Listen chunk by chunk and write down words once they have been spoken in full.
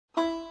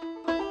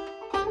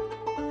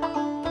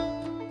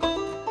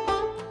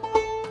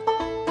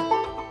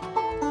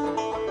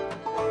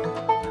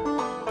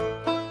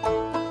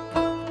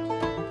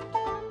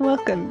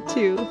Welcome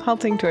to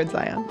Halting Towards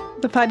Zion,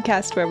 the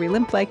podcast where we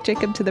limp like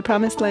Jacob to the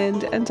promised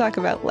land and talk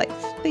about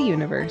life, the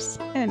universe,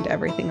 and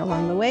everything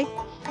along the way.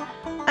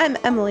 I'm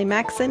Emily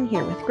Maxon,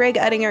 here with Greg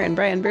Uttinger and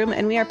Brian Broom,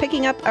 and we are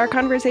picking up our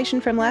conversation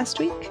from last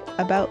week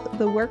about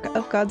the work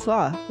of God's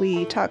law.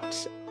 We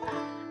talked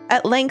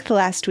at length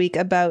last week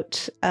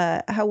about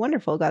how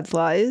wonderful God's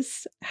law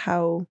is,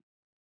 how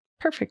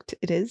perfect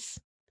it is,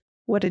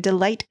 what a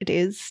delight it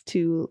is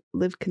to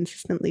live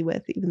consistently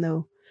with, even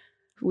though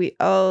we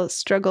all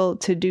struggle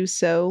to do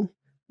so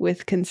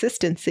with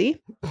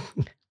consistency.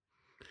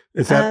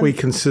 Is that we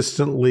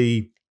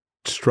consistently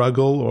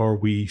struggle, or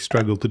we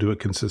struggle to do it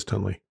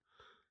consistently?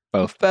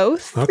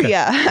 Both? Okay.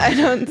 Yeah, I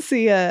don't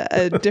see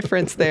a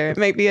difference there. It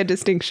might be a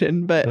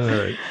distinction, but All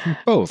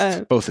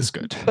right. Both is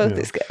good. Both Yeah.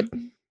 is good.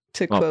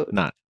 To Well, quote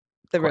not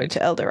The Road quite.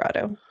 to El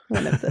Dorado,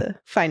 one of the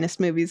finest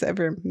movies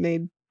ever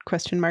made, ?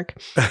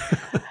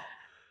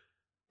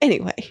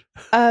 Anyway,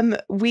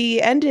 we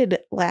ended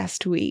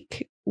last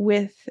week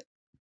with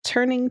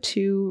turning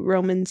to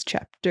Romans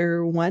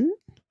chapter 1?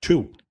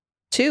 2.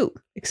 2,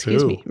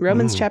 excuse me.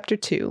 Romans Mm. chapter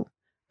 2.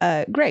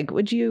 Greg,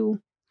 would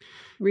you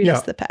read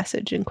us the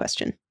passage in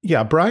question?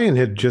 Yeah, Brian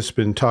had just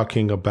been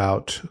talking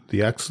about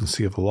the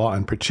excellency of the law,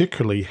 and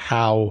particularly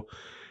how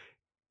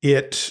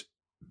it,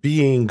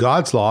 being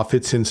God's law,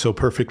 fits in so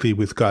perfectly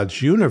with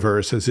God's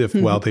universe, as if,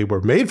 well, they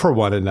were made for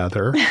one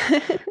another,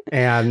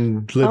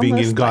 and living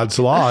Almost in God's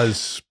like- law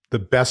is the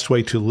best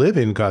way to live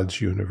in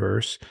God's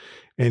universe.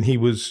 And he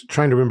was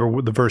trying to remember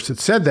what the verse that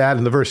said that,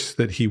 and the verse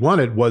that he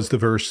wanted was the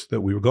verse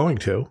that we were going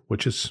to,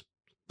 which is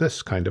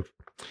this kind of.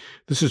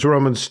 This is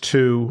Romans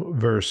 2,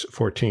 verse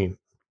 14.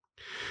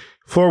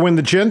 For when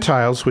the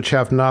Gentiles, which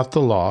have not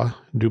the law,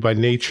 do by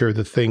nature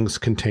the things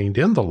contained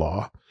in the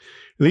law,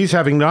 these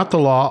having not the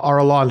law are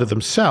a law unto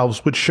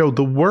themselves, which show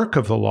the work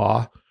of the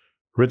law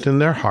written in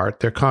their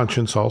heart, their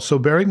conscience also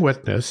bearing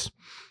witness,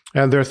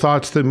 and their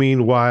thoughts the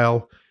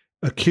meanwhile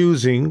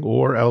accusing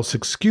or else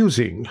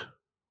excusing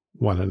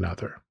one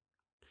another.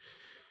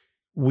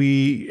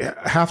 We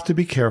have to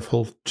be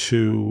careful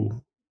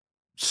to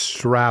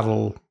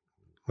straddle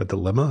a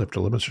dilemma, if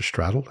dilemmas are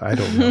straddled. I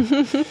don't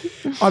know.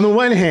 On the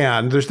one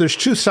hand, there's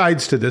two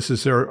sides to this,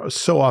 as there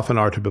so often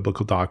are to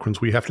biblical doctrines.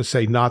 We have to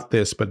say not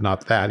this, but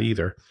not that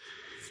either.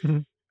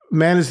 Mhm.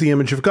 Man is the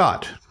image of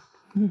God.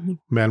 Mhm.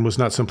 Man was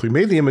not simply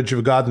made the image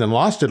of God and then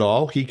lost it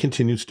all. He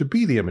continues to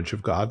be the image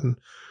of God. And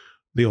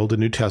the Old and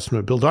New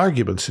Testament build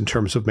arguments in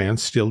terms of man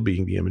still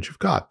being the image of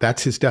God.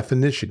 That's his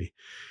definition.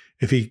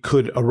 If he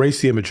could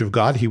erase the image of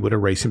God, he would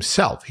erase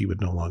himself. He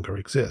would no longer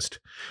exist.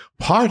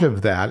 Part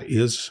of that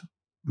is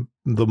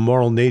the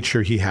moral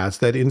nature he has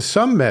that in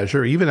some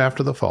measure, even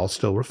after the fall,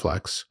 still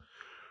reflects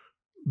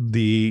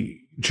the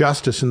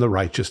justice and the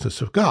righteousness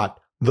of God.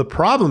 The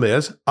problem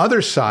is,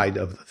 other side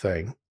of the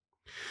thing,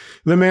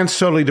 the man's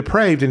totally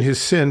depraved, and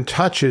his sin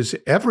touches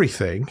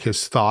everything: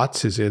 his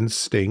thoughts, his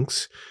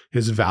instincts,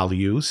 his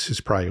values, his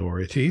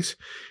priorities,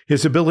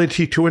 his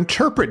ability to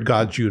interpret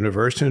God's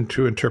universe and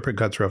to interpret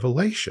God's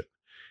revelation.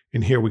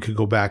 And here we could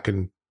go back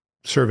and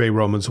survey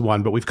Romans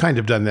 1, but we've kind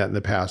of done that in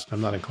the past. I'm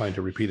not inclined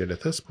to repeat it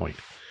at this point.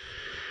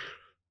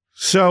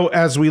 So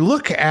as we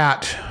look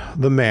at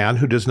the man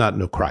who does not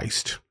know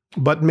Christ,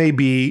 but may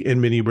be in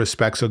many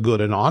respects a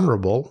good and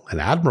honorable and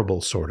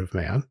admirable sort of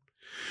man,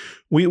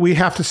 we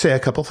have to say a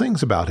couple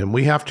things about him.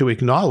 We have to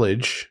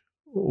acknowledge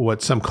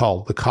what some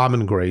call the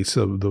common grace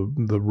of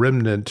the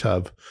remnant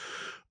of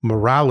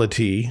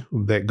morality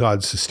that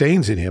God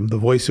sustains in him, the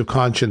voice of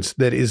conscience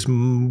that is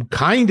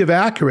kind of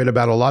accurate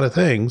about a lot of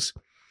things.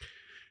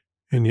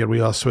 And yet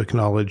we also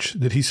acknowledge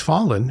that he's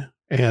fallen,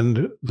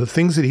 and the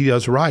things that he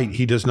does right,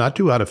 he does not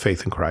do out of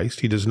faith in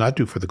Christ. He does not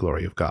do for the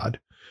glory of God.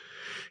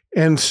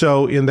 And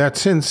so in that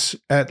sense,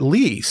 at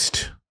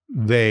least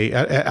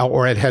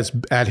or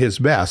at his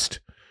best,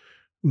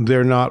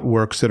 they're not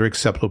works that are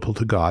acceptable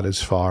to God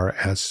as far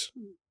as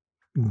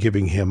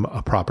giving him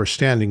a proper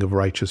standing of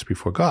righteous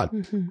before God.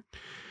 Mhm.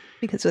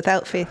 Because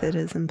without faith, it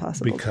is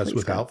impossible to Because please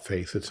without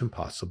faith, it's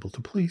impossible to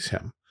please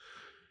him.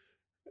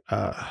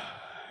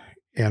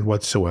 And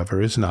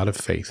whatsoever is not of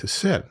faith is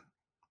sin.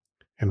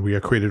 And we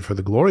are created for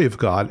the glory of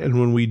God. And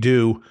when we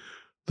do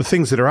the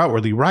things that are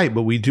outwardly right,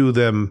 but we do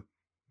them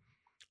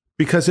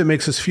because it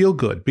makes us feel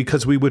good,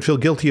 because we would feel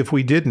guilty if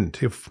we didn't,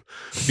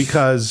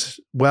 because,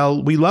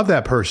 well, we love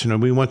that person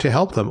and we want to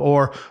help them,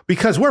 or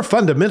because we're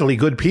fundamentally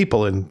good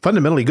people, and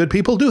fundamentally good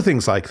people do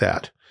things like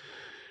that.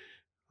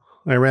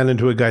 I ran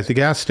into a guy at the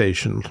gas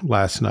station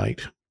last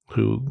night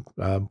who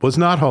was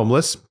not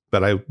homeless,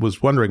 but I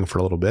was wondering for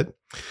a little bit.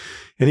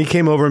 And he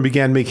came over and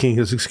began making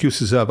his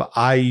excuses of,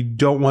 I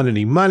don't want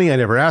any money. I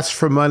never asked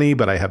for money,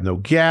 but I have no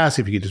gas.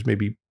 If you could just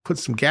maybe put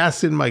some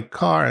gas in my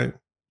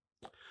car.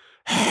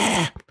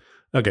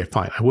 Okay,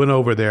 fine. I went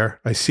over there.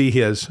 I see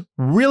his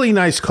really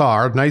nice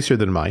car, nicer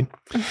than mine.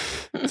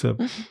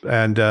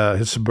 And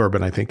his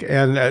Suburban, I think.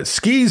 And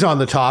skis on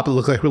the top. It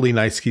looked like really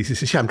nice skis. He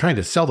says, yeah, I'm trying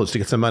to sell those to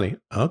get some money.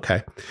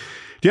 Okay.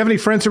 Do you have any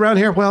friends around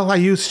here? Well, I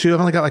used to. I've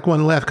only got like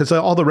one left because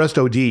all the rest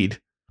OD'd.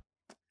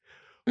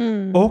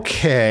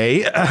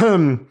 Okay.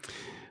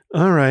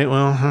 All right.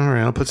 Well, all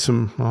right. I'll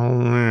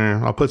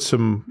put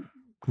some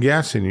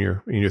gas in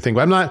your thing.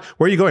 But I'm not.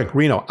 Where are you going?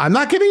 Reno. I'm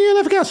not giving you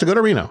enough gas to go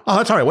to Reno. Oh,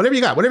 that's all right. Whatever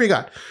you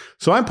got.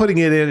 So I'm putting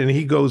it in, and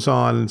he goes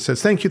on and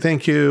says, "Thank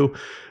you.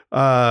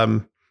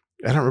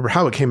 I don't remember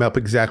how it came up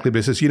exactly, but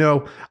it says,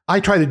 I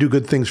try to do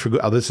good things for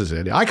good. Oh, this is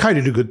it. I try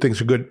to do good things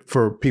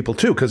for people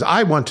too, because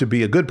I want to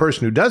be a good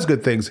person who does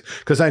good things,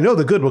 because I know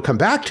the good will come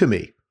back to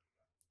me.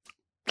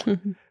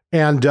 Mm-hmm.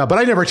 And but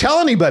I never tell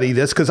anybody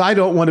this, because I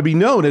don't want to be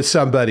known as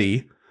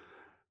somebody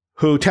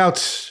who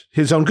touts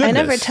his own goodness.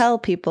 I never tell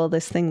people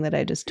this thing that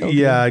I just told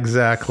you. Yeah,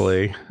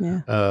 exactly.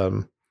 Yeah.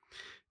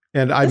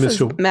 And I miss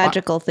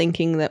magical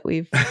thinking that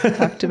we've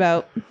talked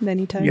about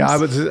many times. Yeah,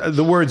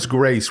 the words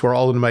grace were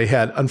all in my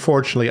head.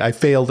 Unfortunately, I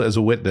failed as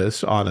a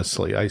witness,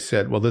 honestly. I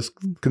said, well,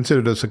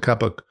 consider this a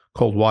cup of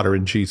cold water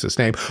in Jesus'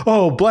 name.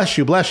 Oh, bless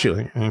you.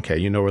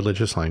 Okay,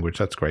 religious language.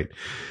 That's great.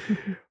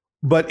 Mm-hmm.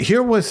 But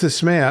here was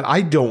this man.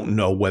 I don't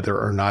know whether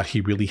or not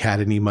he really had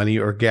any money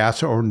or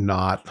gas or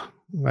not.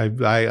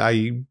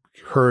 I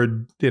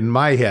heard in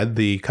my head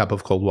the cup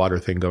of cold water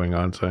thing going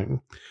on,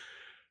 saying,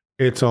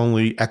 it's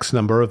only X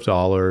number of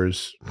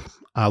dollars.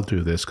 I'll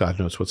do this. God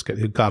knows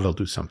God will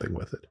do something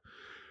with it.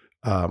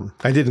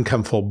 I didn't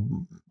come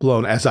full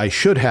blown as I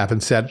should have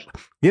and said,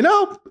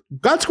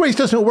 God's grace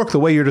doesn't work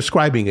the way you're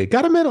describing it.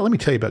 Got a minute? Let me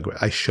tell you about grace.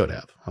 I should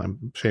have.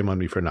 Shame on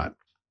me for not.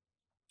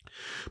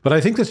 But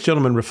I think this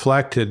gentleman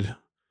reflected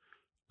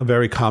a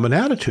very common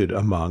attitude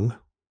among,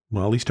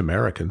 well, at least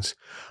Americans.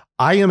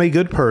 I am a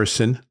good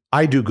person.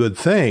 I do good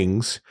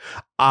things.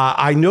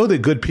 I know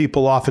that good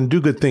people often do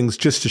good things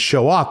just to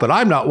show off, but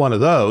I'm not one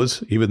of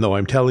those, even though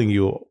I'm telling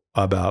you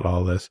about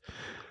all this.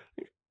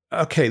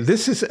 Okay,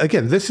 this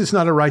is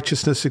not a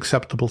righteousness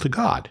acceptable to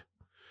God.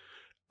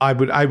 I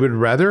would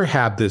rather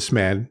have this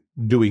man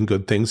doing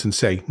good things and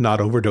say, not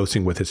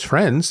overdosing with his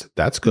friends.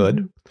 That's good.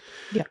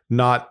 Mm-hmm. Yeah.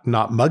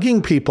 Not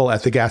mugging people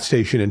at the gas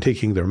station and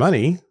taking their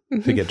money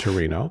to get to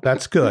Reno.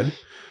 That's good.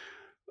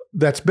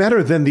 That's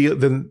better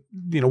than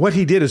what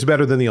he did is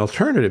better than the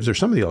alternatives, or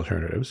some of the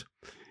alternatives.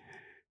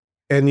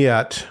 And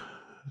yet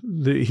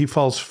he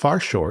falls far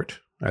short,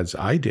 as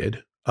I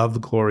did, of the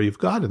glory of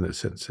God in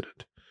this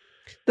incident.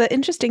 The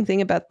interesting thing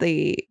about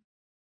the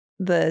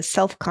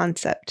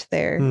self-concept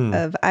there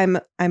of I'm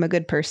a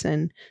good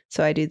person,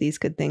 so I do these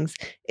good things,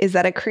 is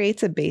that it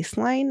creates a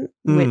baseline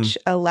which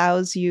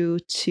allows you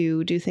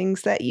to do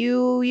things that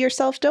you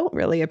yourself don't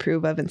really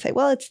approve of and say,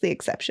 well, it's the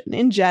exception.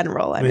 In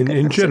general, I'm a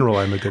good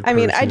person. I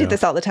mean, I do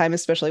this all the time,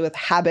 especially with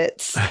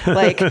habits.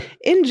 Like,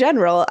 in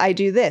general, I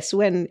do this,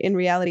 when in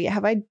reality,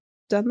 have I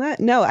done that?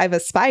 No, I've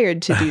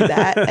aspired to do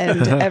that.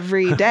 And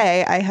every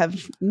day I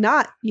have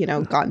not,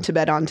 gone to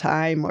bed on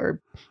time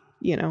or,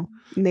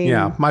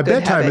 my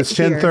bedtime is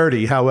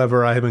 10:30.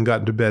 However, I haven't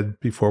gotten to bed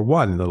before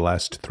 1 in the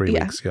last 3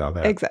 weeks. Yeah,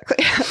 exactly.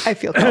 I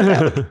feel called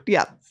out.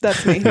 Yeah,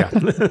 that's me. Yeah.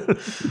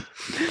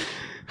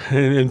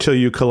 Until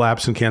you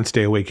collapse and can't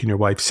stay awake, and your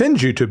wife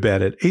sends you to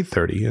bed at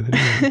 8:30.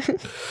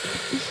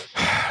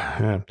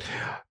 Yeah.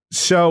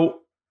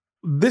 So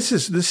this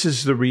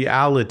is the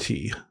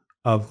reality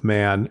of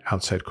man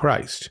outside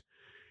Christ.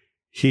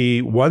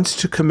 He wants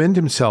to commend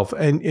himself.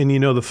 And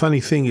the funny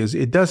thing is,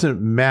 it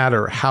doesn't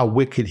matter how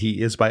wicked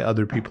he is by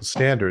other people's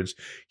standards.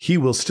 He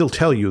will still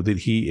tell you that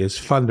he is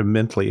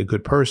fundamentally a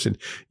good person.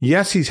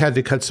 Yes, he's had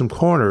to cut some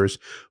corners,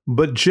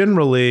 but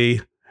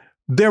generally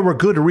there were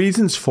good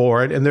reasons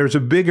for it. And there's a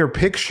bigger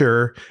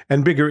picture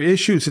and bigger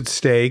issues at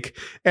stake.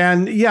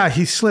 And yeah,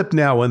 he slipped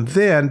now and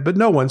then, but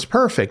no one's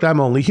perfect. I'm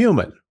only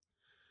human.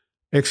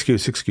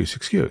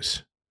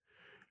 Excuse.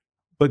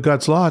 But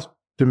God's law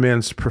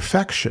demands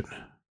perfection.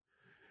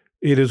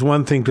 It is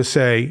one thing to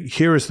say,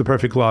 here is the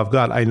perfect law of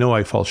God. I know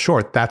I fall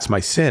short. That's my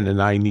sin,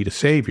 and I need a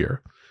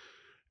savior.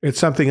 It's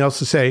something else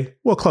to say,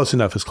 well, close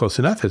enough is close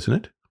enough, isn't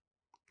it?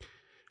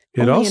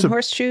 Only in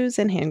horseshoes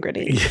and hand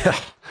grenades. Yeah.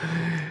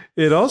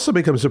 It also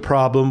becomes a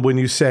problem when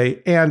you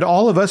say, and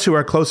all of us who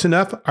are close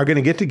enough are going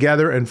to get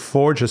together and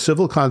forge a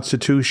civil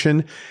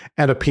constitution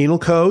and a penal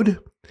code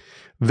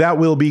that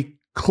will be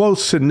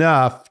close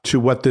enough to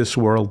what this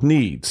world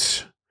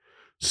needs.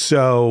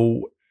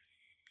 So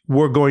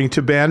we're going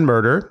to ban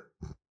murder,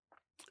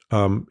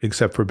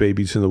 except for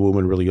babies in the womb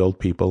and really old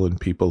people and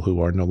people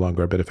who are no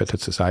longer a benefit to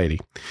society.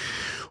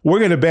 We're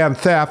going to ban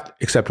theft,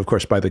 except, of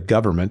course, by the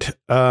government.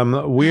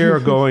 We're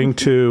going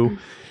to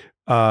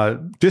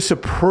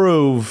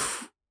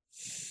disapprove.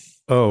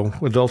 Oh,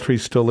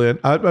 adultery's still in.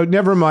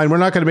 Never mind. We're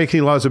not going to make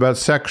any laws about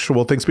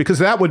sexual things, because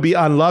that would be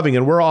unloving,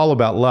 and we're all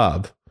about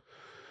love.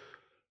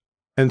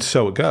 And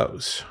so it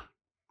goes.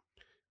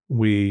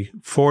 We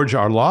forge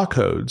our law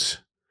codes.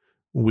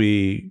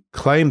 We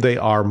claim they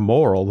are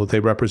moral, that they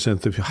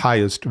represent the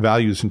highest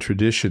values and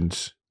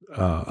traditions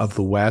of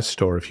the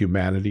West or of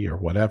humanity or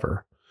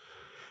whatever.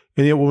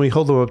 And yet when we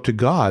hold them up to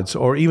God's,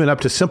 or even up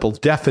to simple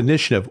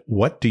definition of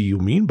what do you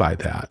mean by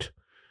that,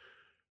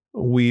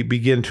 we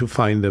begin to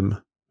find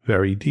them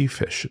very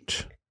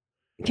deficient.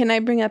 Can I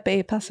bring up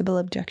a possible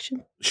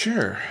objection?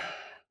 Sure.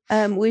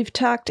 We've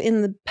talked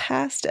in the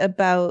past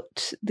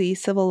about the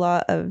civil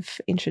law of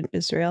ancient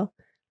Israel,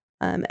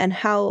 and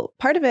how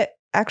part of it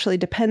actually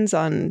depends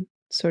on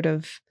sort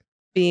of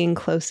being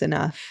close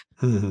enough.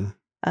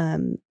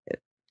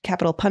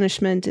 Capital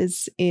punishment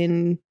is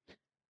in,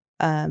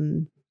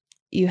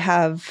 you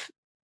have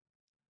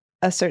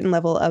a certain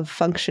level of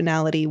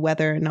functionality,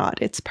 whether or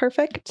not it's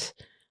perfect.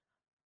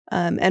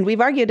 And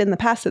we've argued in the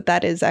past that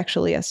that is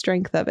actually a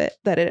strength of it,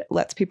 that it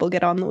lets people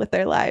get on with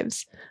their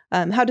lives.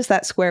 How does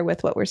that square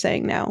with what we're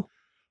saying now?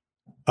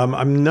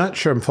 I'm not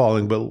sure I'm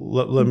following, but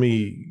let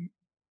me,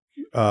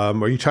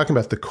 are you talking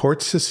about the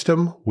court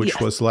system, which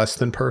was less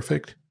than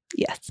perfect?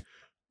 Yes.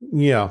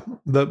 Yeah.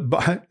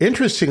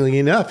 Interestingly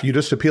enough, you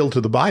just appealed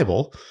to the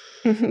Bible.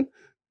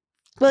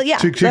 Well, yeah.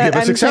 To give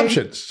us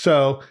exceptions.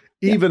 So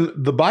even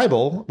the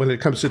Bible, when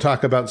it comes to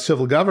talk about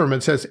civil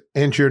government, says,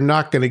 and you're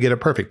not going to get it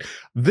perfect.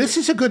 This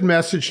is a good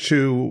message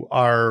to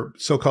our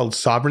so-called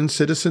sovereign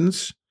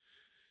citizens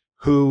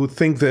who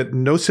think that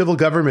no civil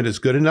government is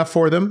good enough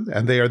for them,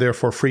 and they are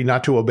therefore free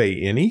not to obey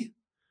any.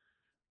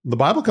 The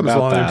Bible comes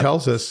along and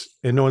tells us,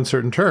 in no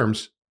uncertain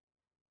terms,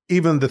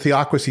 even the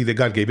theocracy that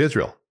God gave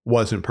Israel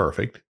wasn't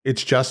perfect.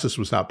 Its justice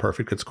was not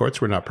perfect. Its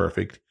courts were not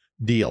perfect.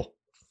 Deal.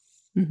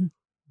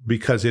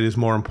 Because it is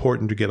more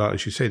important to get on,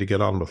 as you say, to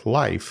get on with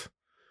life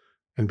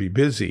and be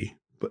busy,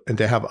 and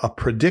to have a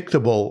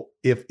predictable,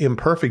 if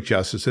imperfect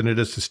justice than it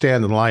is to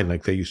stand in line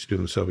like they used to do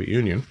in the Soviet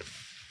Union,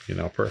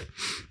 for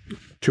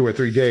 2 or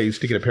 3 days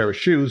to get a pair of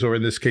shoes, or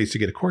in this case, to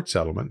get a court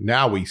settlement.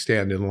 Now we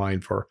stand in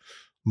line for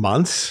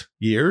months,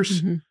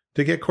 years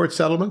to get court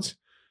settlements.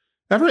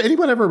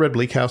 Anyone ever read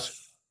Bleak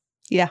House?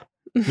 Yeah.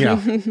 Yeah.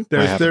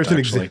 There's an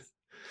example.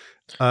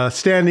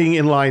 Standing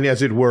in line,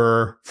 as it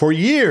were, for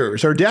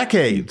years or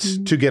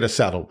decades to get a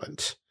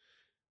settlement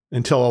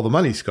until all the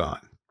money's gone.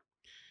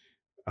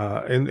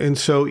 And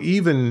so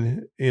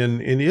even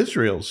in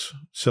Israel's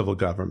civil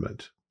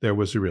government, there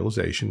was a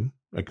realization,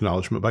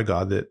 acknowledgement by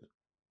God, that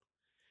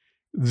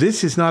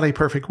this is not a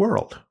perfect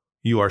world.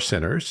 You are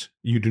sinners.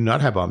 You do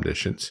not have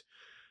omniscience.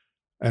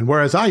 And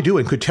whereas I do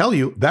and could tell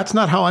you, that's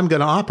not how I'm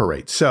going to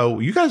operate. So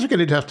you guys are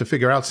going to have to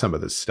figure out some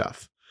of this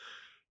stuff.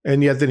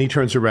 And yet then he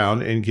turns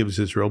around and gives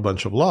Israel a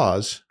bunch of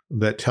laws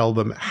that tell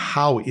them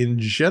how in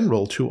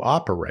general to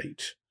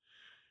operate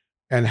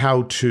and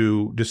how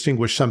to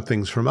distinguish some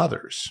things from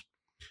others.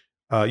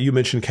 You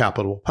mentioned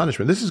capital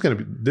punishment.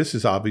 This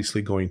is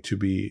obviously going to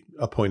be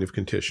a point of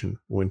contention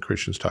when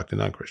Christians talk to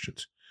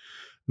non-Christians.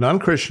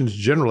 Non-Christians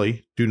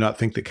generally do not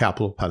think that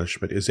capital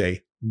punishment is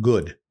a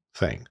good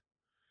thing.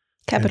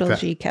 Capital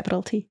G,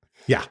 capital T.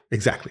 Yeah,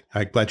 exactly.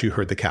 I'm glad you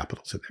heard the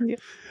capitals in there.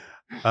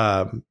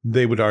 Yeah.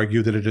 They would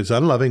argue that it is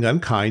unloving,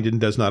 unkind, and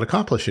does not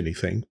accomplish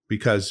anything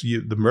because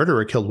the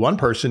murderer killed one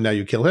person, now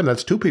you kill him.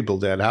 That's 2 people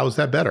dead. How is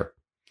that better?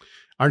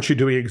 Aren't you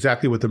doing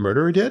exactly what the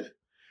murderer did?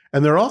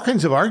 And there are all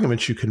kinds of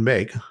arguments you can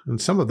make, and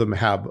some of them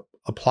have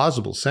a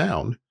plausible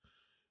sound.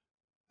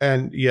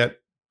 And yet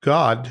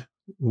God,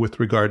 with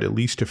regard at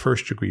least to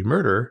first-degree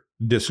murder,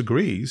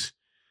 disagrees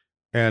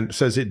and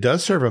says it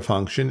does serve a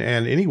function.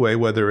 And anyway,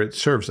 whether it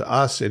serves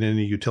us in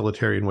any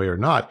utilitarian way or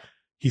not,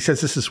 he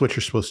says this is what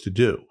you're supposed to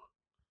do.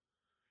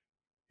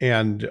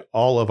 And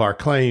all of our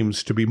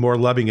claims to be more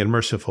loving and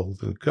merciful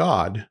than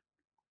God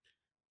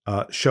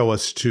show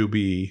us to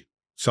be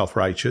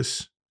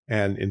self-righteous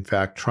and, in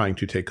fact, trying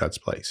to take God's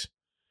place.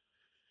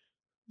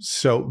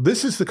 So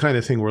this is the kind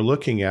of thing we're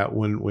looking at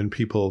when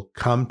people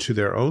come to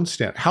their own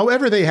stand,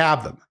 however they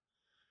have them,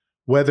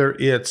 whether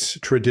it's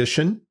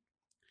tradition,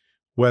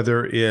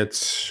 whether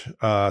it's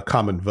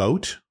common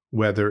vote,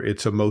 whether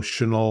it's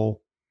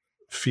emotional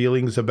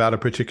feelings about a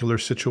particular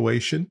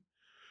situation.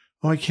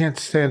 Oh, I can't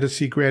stand to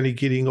see Granny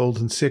getting old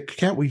and sick.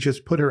 Can't we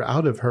just put her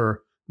out of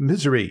her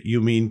misery? You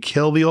mean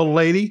kill the old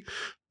lady?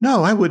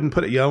 No, I wouldn't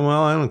put it. Yeah,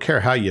 well, I don't care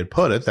how you'd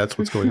put it. That's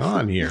what's going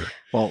on here.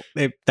 Well,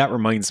 that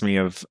reminds me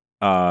of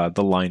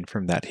the line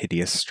from That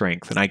Hideous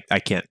Strength, and I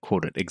can't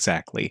quote it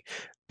exactly,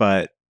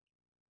 but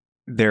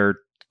they're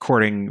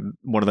courting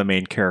one of the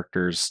main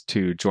characters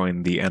to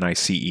join the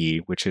NICE,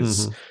 which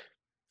is,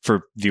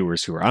 for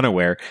viewers who are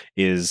unaware,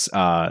 is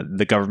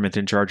the government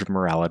in charge of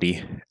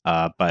morality,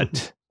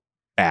 but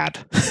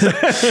bad.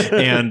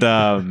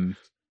 And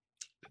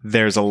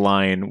there's a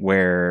line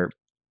where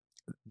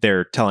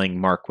they're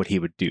telling Mark what he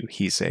would do.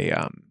 He's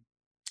a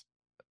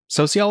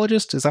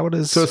sociologist. Is that what it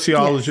is?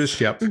 Sociologist,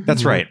 yep.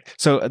 That's right.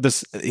 So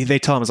they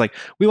tell him, it's like,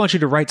 we want you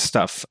to write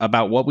stuff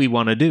about what we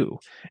want to do.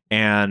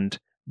 And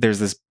there's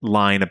this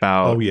line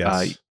about,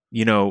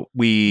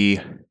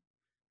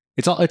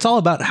 it's all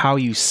about how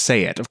you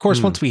say it. Of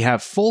course, once we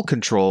have full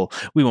control,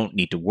 we won't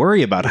need to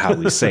worry about how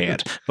we say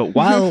it. But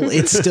while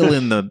it's still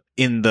in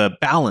the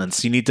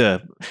balance, you need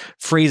to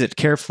phrase it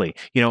carefully.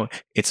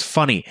 It's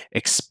funny.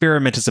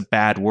 Experiment is a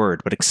bad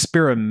word, but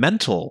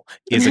experimental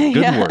is a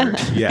good word.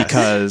 Yes.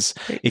 Because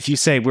if you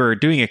say we're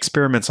doing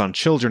experiments on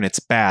children, it's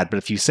bad. But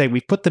if you say we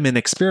put them in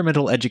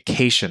experimental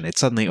education, it's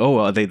suddenly,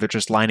 they're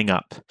just lining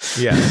up.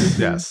 Yes,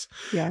 yes.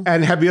 Yeah.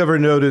 And have you ever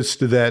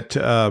noticed that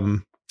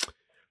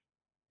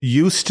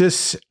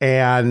Eustace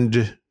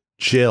and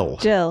Jill,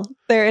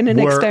 they're in an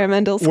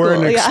experimental school. We're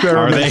in an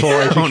experimental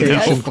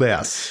education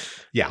class.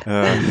 Yeah.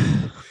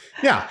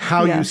 Yeah,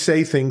 how Yeah. you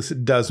say things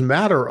does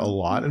matter a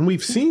lot. And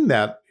we've seen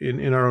that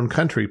in our own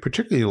country,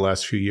 particularly in the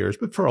last few years,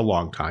 but for a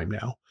long time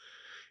now.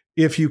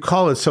 If you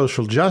call it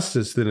social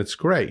justice, then it's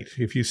great.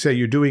 If you say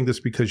you're doing this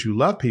because you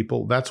love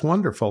people, that's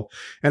wonderful.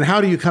 And how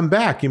do you come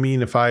back? You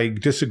mean if I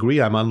disagree,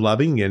 I'm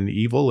unloving and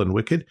evil and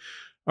wicked?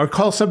 Or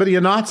call somebody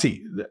a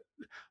Nazi?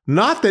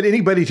 Not that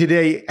anybody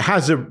today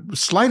has a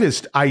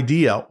slightest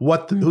idea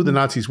who the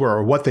Nazis were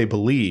or what they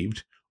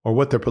believed or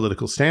what their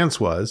political stance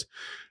was.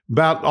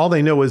 About all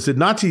they know is that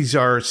Nazis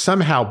are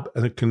somehow,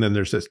 and then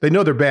there's this, they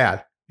know they're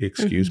bad.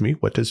 Excuse me,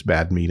 what does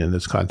bad mean in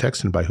this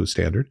context and by whose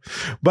standard?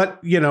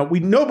 But,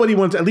 nobody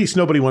wants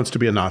to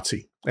be a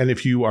Nazi. And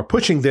if you are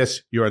pushing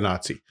this, you're a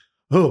Nazi.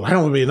 Oh, I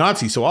don't want to be a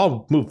Nazi, so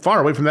I'll move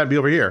far away from that and be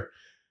over here.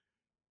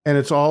 And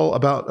it's all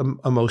about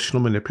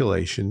emotional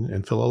manipulation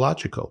and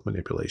philological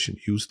manipulation.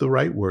 Use the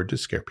right word to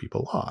scare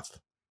people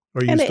off.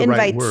 Or use And it the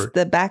right invites word.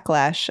 the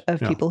backlash of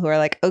people who are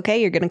like, okay,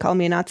 you're going to call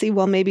me a Nazi?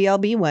 Well, maybe I'll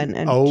be one.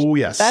 And oh,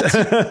 yes. that's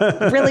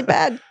really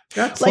bad.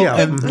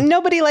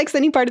 Nobody likes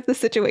any part of the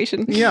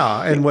situation.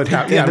 Yeah. And what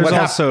happened? Yeah, there's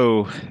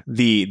also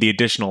the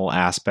additional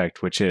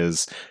aspect, which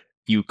is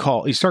you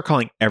start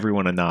calling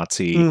everyone a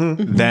Nazi.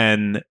 Mm-hmm.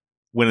 Then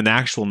when an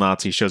actual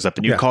Nazi shows up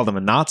and you call them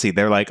a Nazi,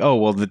 they're like, oh,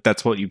 well,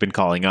 that's what you've been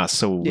calling us.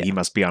 So he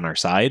must be on our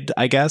side,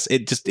 I guess.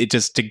 It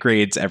just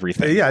degrades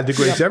everything. Yeah, it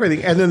degrades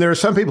everything. And then there are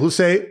some people who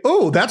say,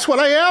 oh, that's what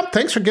I am.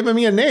 Thanks for giving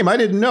me a name. I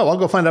didn't know. I'll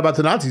go find out about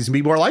the Nazis and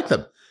be more like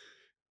them.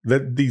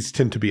 These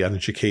tend to be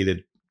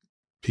uneducated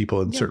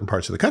people in certain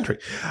parts of the country.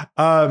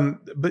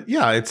 But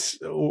yeah, it's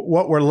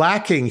what we're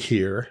lacking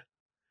here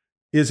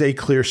is a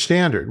clear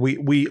standard.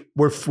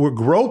 We're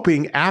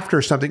groping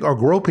after something, or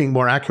groping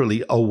more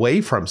accurately away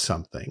from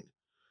something.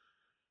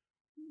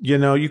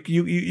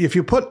 If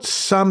you put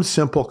some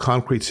simple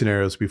concrete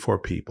scenarios before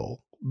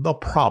people, they'll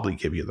probably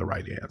give you the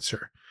right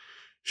answer.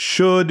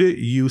 Should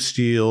you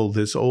steal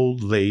this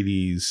old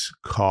lady's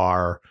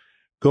car,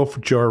 go for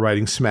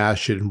joyriding,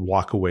 smash it, and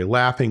walk away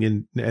laughing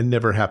and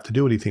never have to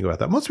do anything about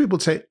that? Most people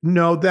would say,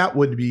 no, that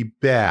would be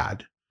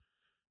bad.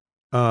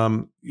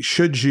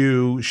 Should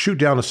you shoot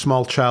down a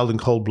small child in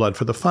cold blood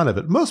for the fun of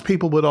it? Most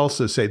people would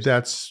also say,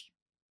 that's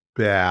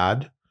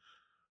bad.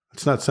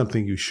 It's not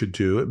something you should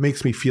do. It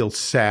makes me feel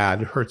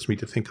sad. It hurts me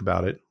to think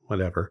about it,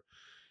 whatever.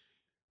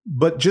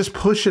 But just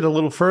push it a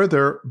little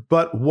further.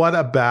 But what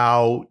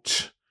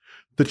about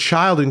the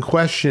child in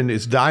question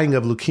is dying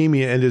of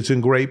leukemia and is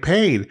in great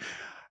pain?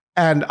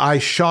 And I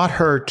shot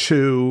her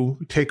to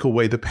take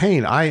away the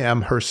pain. I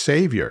am her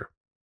savior.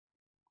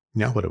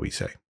 Now, what do we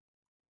say?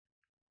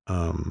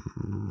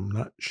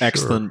 Not sure.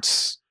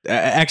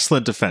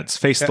 Excellent defense.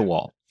 Face the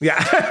wall.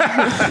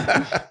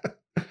 Yeah.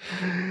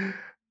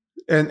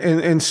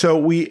 And so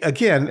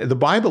the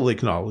Bible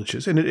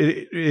acknowledges, and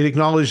it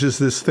acknowledges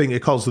this thing.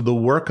 It calls it the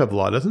work of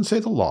law. It doesn't say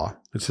the law.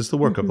 It says the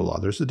work of the law.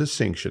 There's a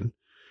distinction.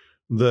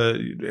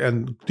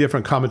 And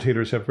different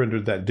commentators have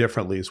rendered that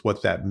differently as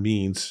what that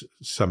means.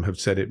 Some have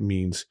said it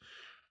means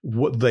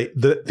what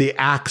the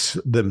acts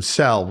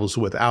themselves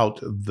without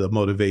the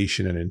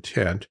motivation and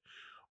intent,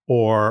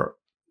 or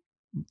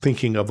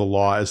thinking of the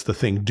law as the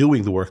thing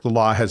doing the work. The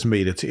law has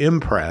made its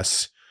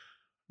impress,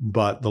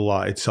 but the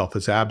law itself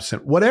is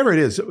absent. Whatever it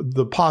is,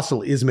 the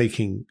apostle is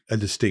making a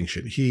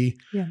distinction. He,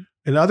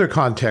 in other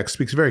contexts,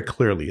 speaks very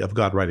clearly of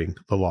God writing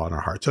the law in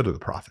our hearts. So do the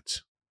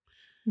prophets.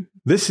 Mm-hmm.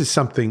 This is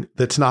something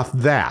that's not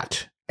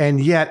that.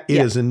 And yet it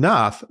is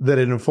enough that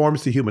it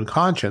informs the human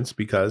conscience,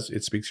 because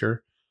it speaks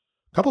here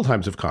a couple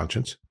times of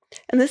conscience.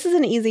 And this is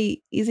an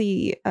easy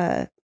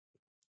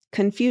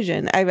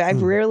confusion.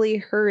 I've rarely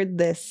heard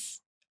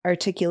this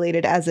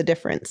articulated as a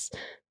difference.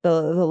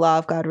 The law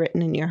of God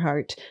written in your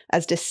heart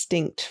as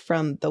distinct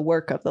from the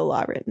work of the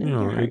law written in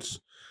your heart.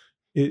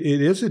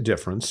 It is a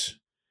difference.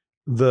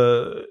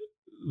 The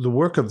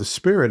work of the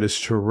Spirit is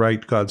to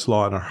write God's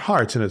law in our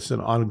hearts, and it's an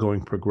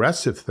ongoing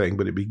progressive thing,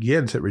 but it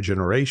begins at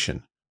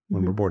regeneration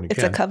when we're born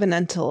again. It's a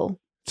covenantal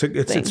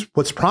It's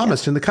what's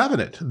promised in the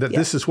covenant, that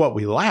this is what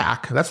we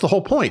lack. That's the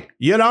whole point.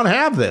 You don't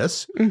have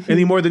this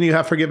any more than you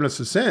have forgiveness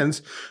of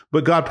sins,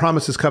 but God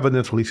promises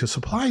covenantally to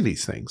supply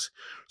these things.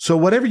 So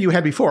whatever you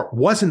had before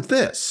wasn't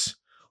this,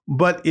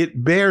 but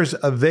it bears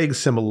a vague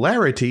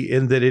similarity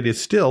in that it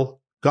is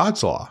still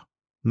God's law,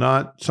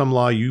 not some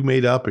law you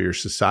made up or your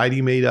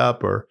society made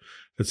up or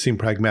that seemed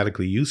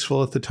pragmatically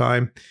useful at the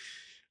time.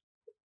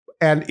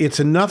 And it's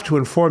enough to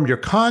inform your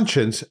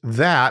conscience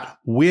that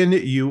when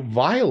you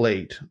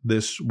violate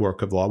this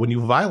work of law, when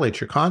you violate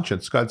your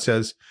conscience, God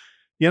says,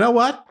 you know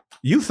what?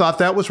 You thought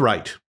that was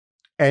right,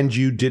 and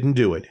you didn't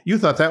do it. You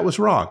thought that was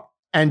wrong,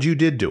 and you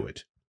did do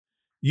it.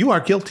 You are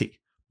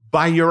guilty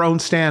by your own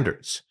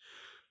standards.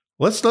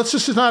 Let's not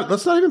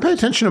even pay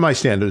attention to my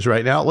standards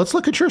right now. Let's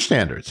look at your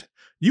standards.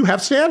 You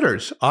have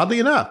standards, oddly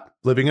enough,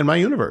 living in my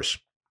universe,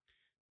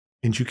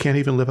 and you can't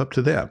even live up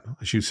to them,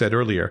 as you said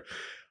earlier.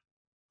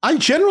 I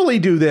generally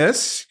do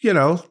this,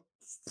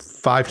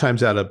 5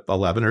 times out of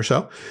 11 or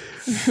so.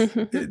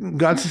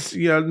 God says,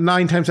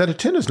 9 times out of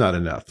 10 is not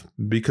enough,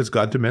 because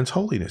God demands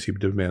holiness. He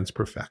demands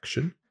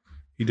perfection.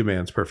 He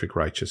demands perfect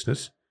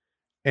righteousness.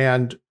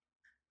 And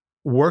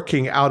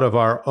working out of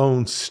our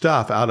own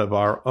stuff, out of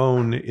our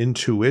own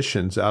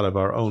intuitions, out of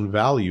our own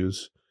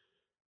values,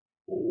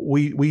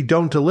 we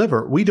don't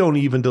deliver. We don't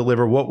even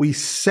deliver what we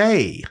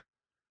say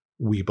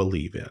we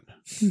believe in.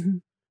 Mm-hmm.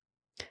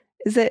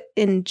 Is it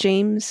in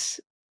James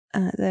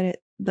that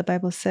the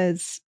Bible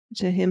says,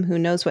 to him who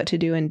knows what to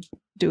do and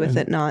doeth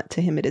it not,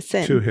 to him it is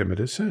sin? To him it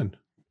is sin.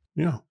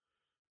 Yeah.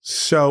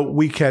 So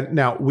we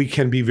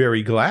can be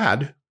very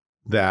glad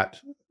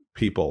that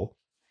people,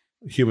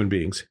 human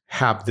beings,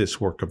 have this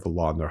work of the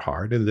law in their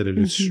heart, and that it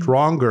is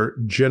stronger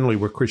generally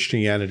where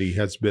Christianity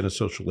has been a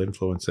social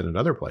influence than in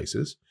other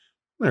places.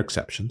 There are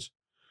exceptions.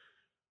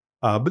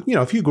 But,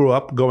 if you grew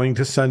up going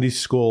to Sunday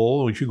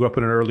school, if you grew up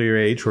in an earlier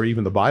age where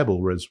even the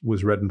Bible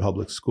was read in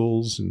public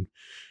schools, and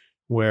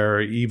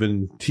where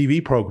even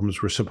TV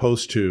programs were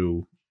supposed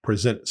to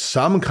present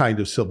some kind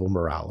of civil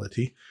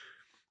morality,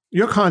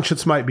 your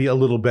conscience might be a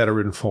little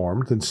better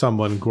informed than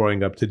someone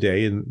growing up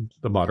today in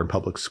the modern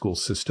public school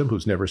system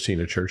who's never seen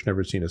a church,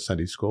 never seen a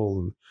Sunday school,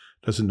 and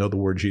doesn't know the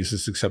word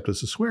Jesus except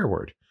as a swear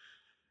word.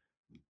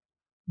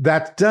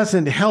 That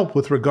doesn't help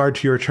with regard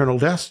to your eternal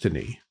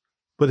destiny,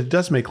 but it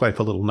does make life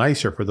a little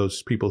nicer for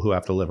those people who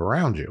have to live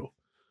around you.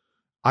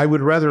 I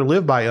would rather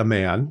live by a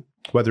man,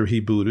 whether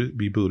he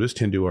be Buddhist,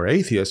 Hindu, or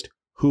atheist,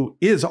 who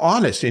is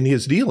honest in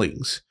his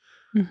dealings,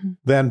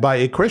 than by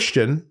a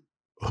Christian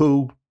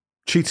who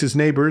cheats his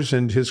neighbors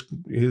and his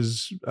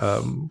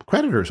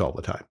creditors all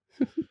the time.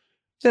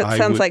 That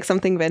sounds like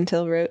something Van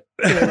Til wrote.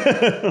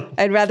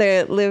 I'd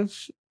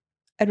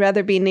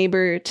rather be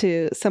neighbor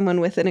to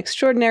someone with an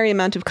extraordinary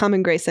amount of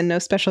common grace and no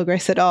special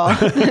grace at all,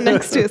 than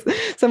next to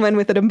someone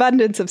with an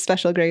abundance of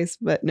special grace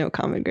but no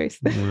common grace.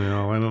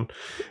 No, I don't.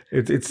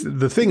 It's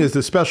the thing is,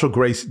 the special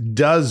grace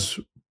does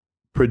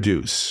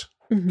produce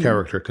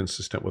character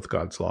consistent with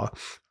God's law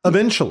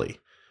eventually.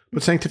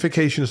 But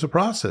sanctification is a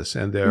process,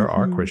 and there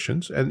are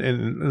Christians, and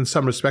in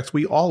some respects,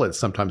 we all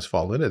sometimes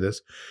fall into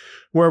this,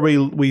 where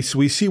we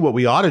see what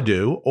we ought to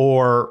do,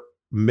 or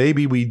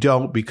maybe we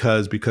don't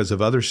because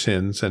of other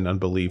sins and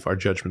unbelief. Our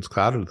judgment's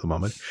clouded at the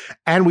moment,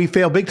 and we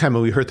fail big time,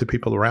 and we hurt the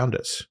people around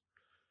us.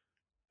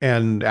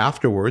 And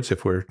afterwards,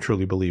 if we're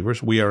truly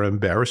believers, we are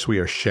embarrassed, we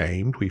are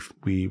shamed,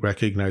 we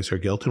recognize our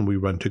guilt, and we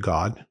run to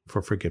God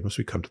for forgiveness.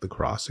 We come to the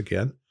cross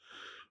again,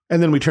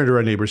 and then we turn to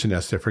our neighbors and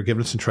ask their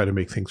forgiveness and try to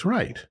make things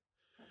right.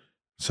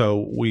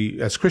 So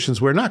we, as Christians,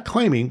 we're not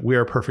claiming we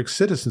are perfect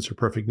citizens or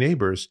perfect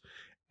neighbors.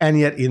 And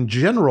yet, in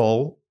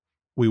general,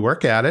 we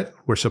work at it.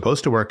 We're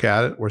supposed to work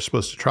at it. We're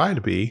supposed to try to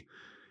be.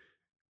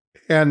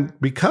 And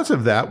because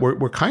of that,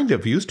 we're kind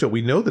of used to it.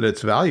 We know that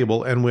it's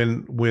valuable. And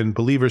when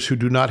believers who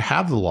do not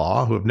have the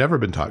law, who have never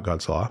been taught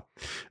God's law,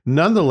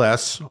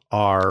 nonetheless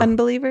are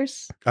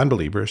unbelievers,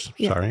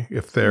 sorry,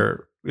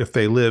 if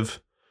they live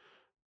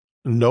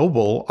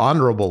noble,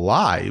 honorable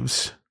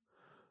lives,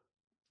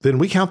 then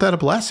we count that a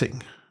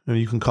blessing. And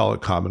you can call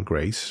it common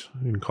grace.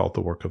 You can call it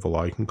the work of the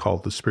law. You can call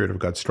it the Spirit of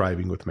God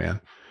striving with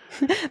man.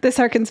 This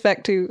harkens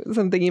back to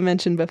something you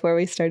mentioned before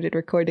we started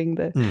recording,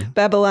 the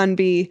Babylon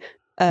Bee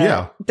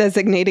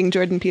designating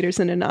Jordan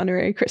Peterson an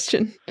honorary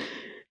Christian.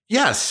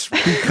 Yes,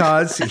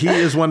 because he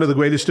is one of the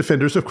greatest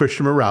defenders of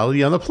Christian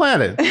morality on the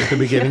planet at the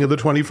beginning of the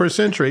 21st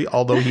century,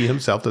 although he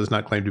himself does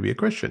not claim to be a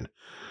Christian.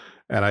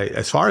 And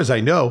as far as I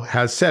know,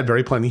 has said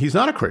very plainly he's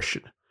not a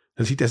Christian.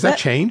 Has that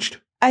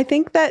changed? I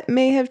think that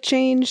may have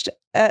changed.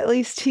 At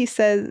least he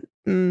says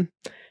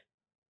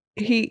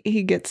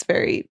he gets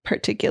very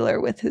particular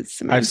with his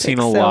semantics.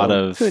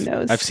 Who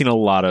knows? I've seen a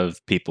lot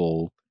of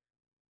people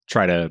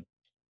try to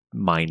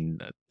mine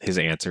his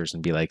answers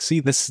and be like, see,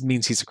 this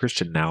means he's a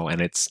Christian now,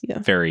 and it's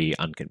very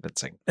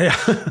unconvincing.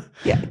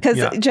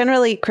 Because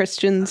generally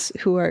Christians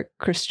who are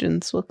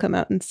Christians will come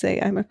out and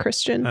say, I'm a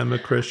Christian. I'm a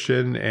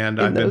Christian,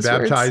 and I've been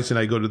baptized, and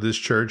I go to this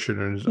church,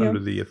 and it's under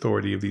the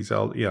authority of these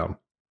elders.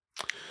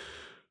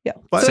 Yeah,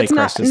 but so it's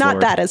not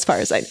that as far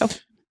as I know.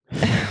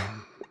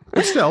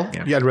 But still,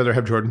 I'd rather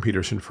have Jordan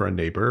Peterson for a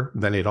neighbor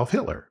than Adolf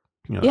Hitler.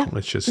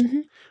 It's just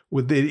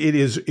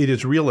it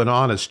is real and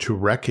honest to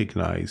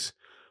recognize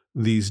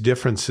these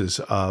differences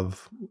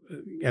of,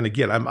 and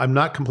again, I'm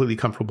not completely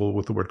comfortable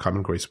with the word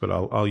common grace, but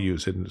I'll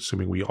use it,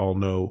 assuming we all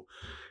know.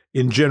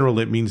 In general,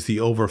 it means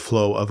the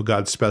overflow of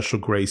God's special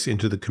grace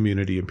into the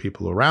community and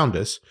people around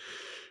us.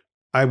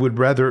 I would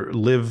rather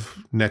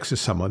live next to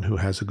someone who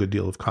has a good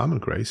deal of common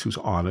grace, who's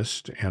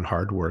honest and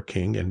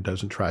hardworking and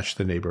doesn't trash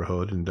the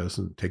neighborhood and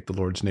doesn't take the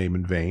Lord's name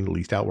in vain, at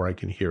least out where I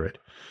can hear it,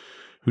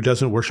 who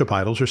doesn't worship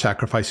idols or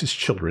sacrifice his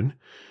children,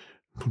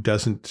 who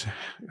doesn't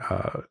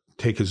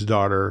take his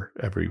daughter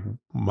every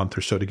month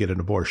or so to get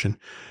an abortion.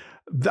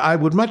 I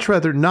would much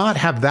rather not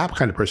have that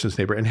kind of person as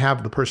neighbor and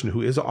have the person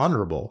who is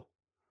honorable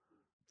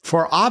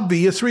for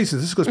obvious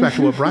reasons. This goes back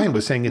to what Brian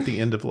was saying at the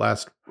end of the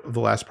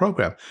last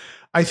program.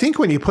 I think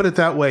when you put it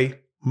that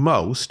way,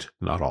 most,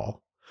 not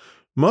all,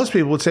 most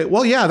people would say,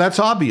 well, yeah, that's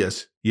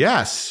obvious.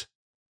 Yes,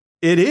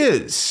 it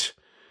is.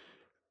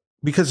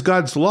 Because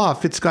God's law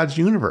fits God's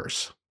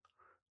universe.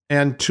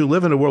 And to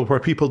live in a world where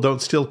people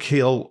don't still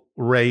kill,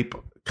 rape,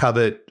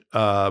 covet,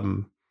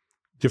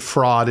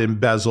 defraud,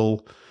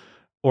 embezzle,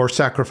 or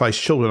sacrifice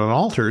children on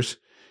altars,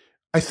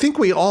 I think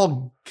we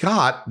all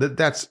got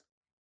that.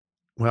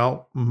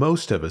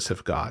 Most of us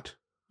have got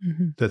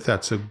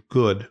that's a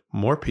good,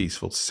 more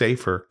peaceful,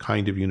 safer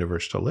kind of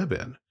universe to live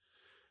in.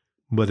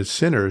 But as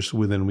sinners,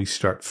 then we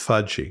start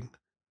fudging,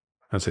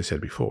 as I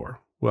said before.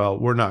 Well,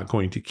 we're not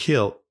going to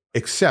kill,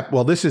 except,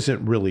 this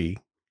isn't really,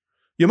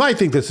 you might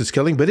think this is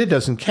killing, but it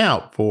doesn't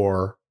count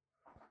for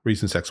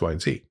reasons X, Y,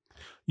 and Z.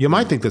 You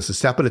might think this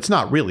is theft, but it's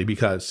not really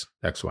because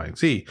X, Y, and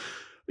Z.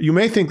 You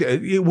may think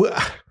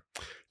that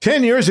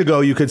 10 years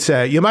ago, you could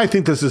say, you might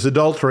think this is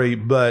adultery,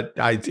 but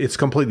it's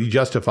completely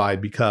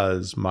justified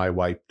because my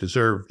wife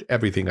deserved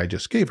everything I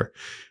just gave her.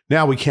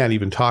 Now we can't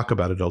even talk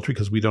about adultery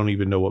because we don't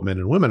even know what men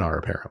and women are,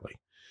 apparently.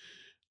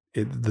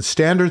 The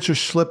standards are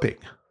slipping.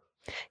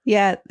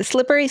 Yeah, the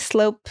slippery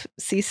slope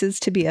ceases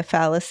to be a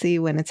fallacy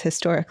when it's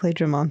historically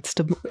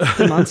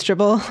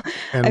demonstrable.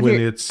 And when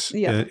it's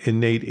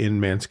innate in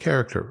man's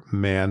character,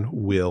 man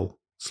will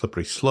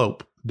slippery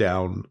slope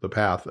down the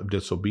path of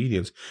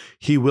disobedience.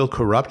 He will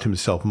corrupt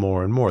himself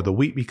more and more. The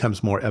wheat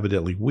becomes more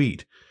evidently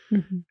wheat.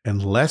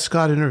 Unless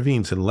God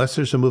intervenes, unless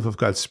there's a move of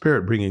God's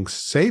Spirit bringing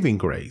saving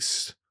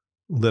grace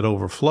that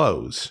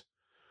overflows,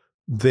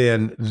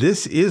 then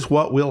this is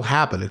what will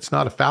happen. It's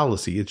not a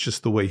fallacy. It's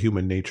just the way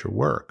human nature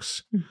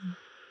works.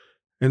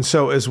 And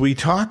so as we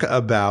talk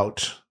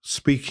about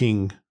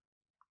speaking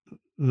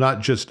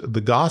not just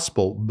the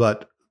gospel,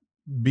 but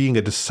being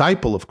a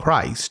disciple of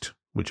Christ,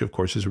 which of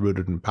course is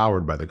rooted and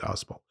powered by the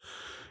gospel,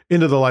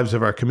 into the lives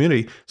of our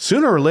community,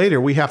 sooner or later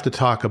we have to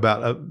talk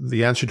about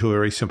the answer to a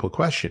very simple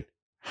question.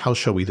 How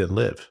shall we then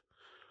live?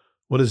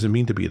 What does it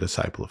mean to be a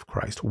disciple of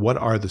Christ? What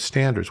are the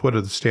standards? What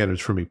are the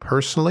standards for me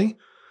personally,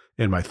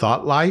 in my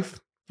thought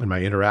life, in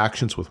my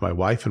interactions with my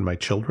wife and my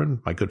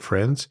children, my good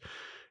friends,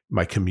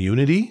 my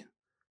community?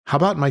 How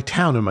about my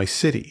town and my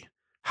city?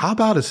 How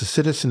about as a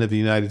citizen of the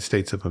United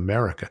States of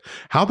America?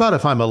 How about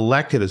if I'm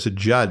elected as a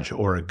judge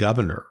or a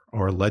governor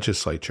or a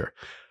legislature?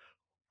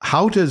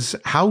 How does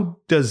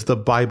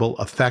the Bible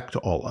affect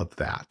all of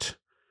that?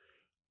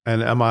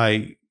 And am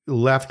I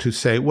left to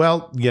say,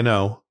 well,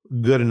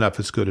 good enough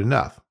is good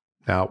enough?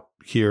 Now,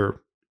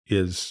 here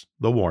is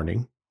the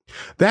warning.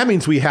 That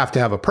means we have to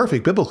have a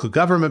perfect biblical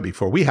government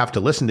before we have to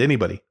listen to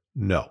anybody.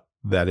 No,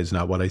 that is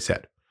not what I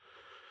said.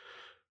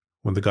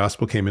 When the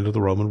gospel came into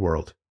the Roman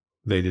world,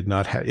 they did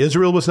not have,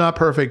 Israel was not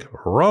perfect.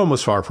 Rome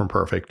was far from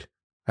perfect.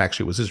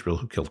 Actually, it was Israel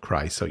who killed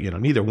Christ. So,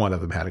 neither one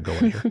of them had to go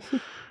in here.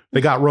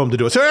 They got Rome to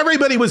do it. So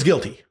everybody was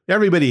guilty.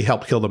 Everybody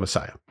helped kill the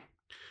Messiah.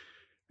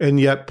 And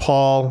yet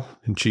Paul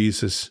and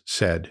Jesus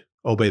said,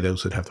 obey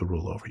those that have the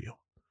rule over you.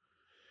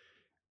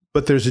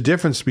 But there's a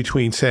difference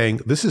between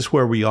saying, this is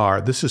where we are,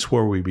 this is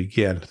where we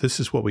begin, this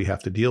is what we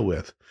have to deal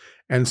with,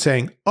 and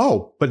saying,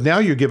 oh, but now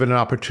you're given an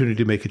opportunity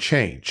to make a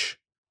change.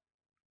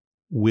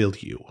 Will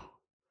you?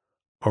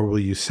 Or will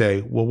you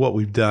say, well, what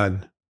we've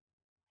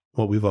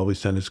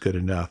always done is good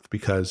enough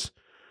because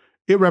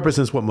it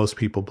represents what most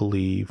people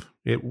believe.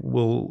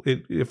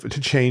 If to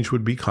change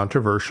would be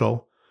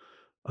controversial.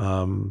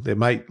 It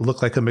might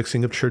look like a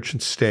mixing of church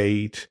and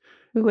state.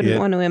 We wouldn't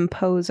want to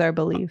impose our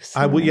beliefs.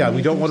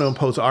 We don't want to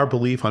impose our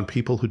belief on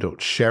people who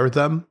don't share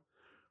them.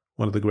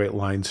 One of the great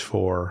lines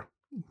for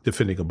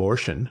defending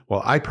abortion.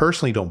 Well, I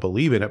personally don't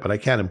believe in it, but I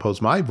can't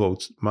impose my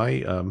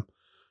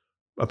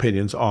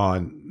opinions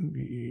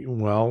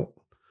on,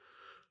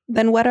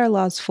 then what are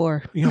laws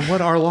for?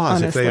 What are laws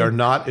if Honestly. they are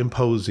not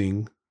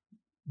imposing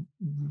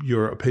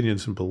your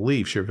opinions and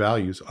beliefs, your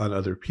values on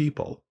other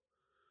people?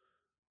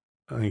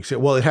 And you say,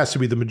 well, it has to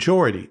be the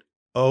majority.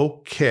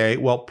 Okay,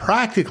 well,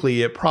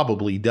 practically it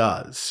probably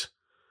does.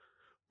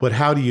 But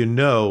how do you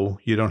know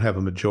you don't have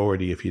a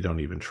majority if you don't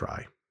even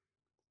try?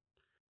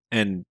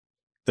 And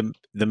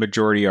the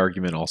majority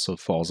argument also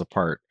falls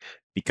apart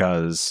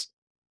because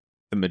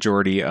the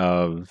majority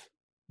of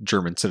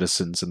German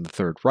citizens in the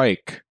Third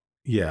Reich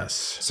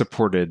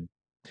supported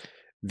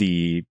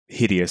the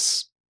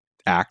hideous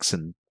acts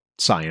and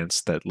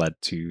science that led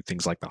to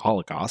things like the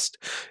Holocaust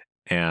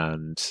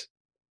and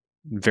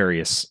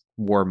various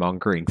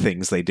warmongering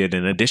things they did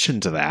in addition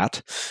to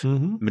that.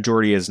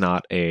 Majority is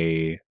not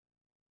a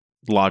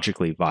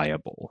logically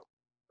viable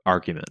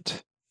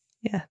argument.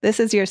 Yeah,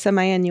 this is your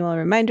semi-annual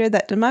reminder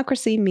that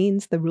democracy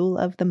means the rule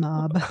of the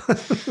mob.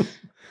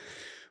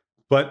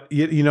 But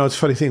it's a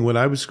funny thing. When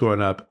I was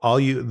growing up,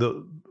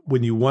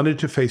 when you wanted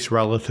to face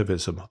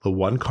relativism, the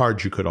one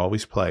card you could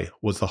always play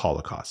was the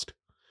Holocaust.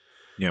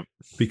 Yep.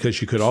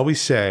 Because you could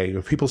always say,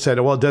 if people said,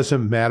 well, it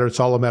doesn't matter, it's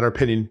all a matter of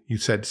opinion. You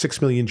said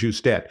 6 million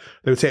Jews dead.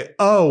 They would say,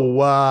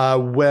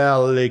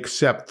 well,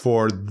 except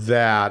for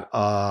that.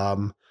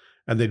 And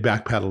they'd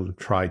backpedal and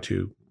try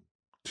to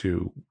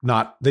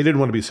not, they didn't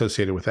want to be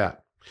associated with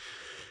that.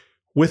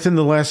 Within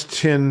the last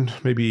 10,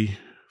 maybe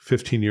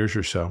 15 years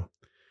or so,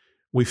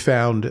 we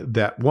found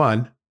that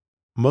one,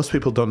 most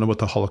people don't know what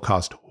the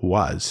Holocaust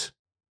was.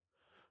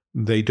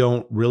 They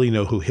don't really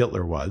know who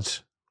Hitler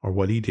was or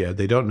what he did.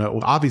 They don't know,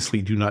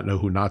 obviously do not know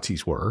who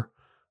Nazis were.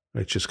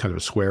 It's just kind of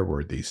a swear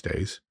word these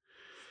days.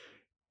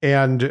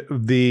 And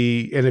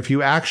if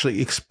you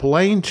actually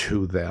explain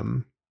to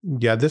them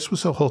Yeah, this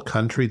was a whole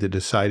country that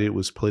decided it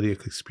was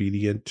politically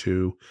expedient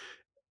to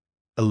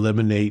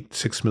eliminate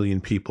 6 million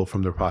people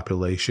from their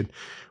population.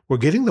 We're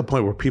getting to the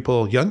point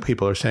where young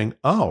people are saying,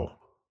 oh,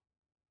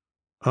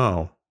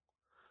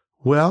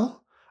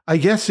 well, I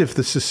guess if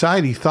the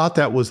society thought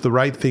that was the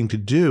right thing to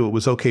do, it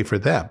was okay for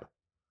them.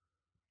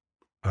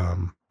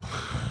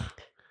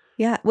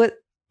 Yeah.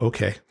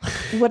 Okay.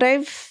 What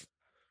I've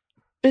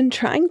been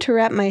trying to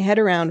wrap my head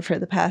around for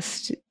the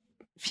past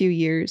few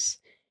years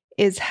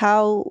is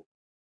how,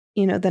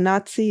 the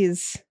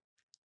Nazis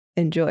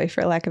enjoy,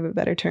 for lack of a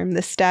better term,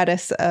 the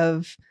status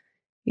of,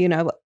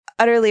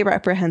 utterly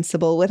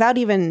reprehensible without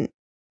even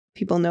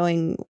people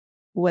knowing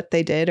what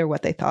they did or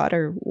what they thought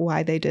or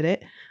why they did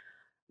it,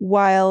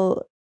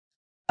 while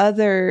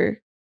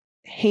other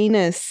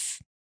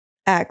heinous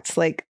acts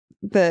like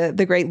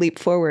the Great Leap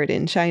Forward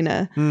in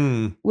China,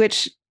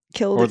 which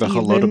killed or the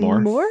even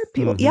Holodomor. more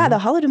people. Mm-hmm. Yeah, the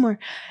Holodomor.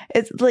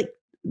 It's like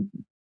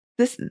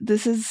this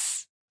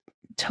is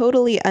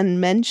totally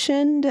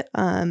unmentioned.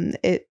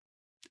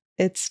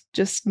 It's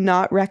just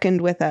not reckoned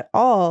with at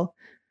all.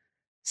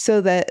 So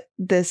that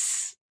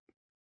this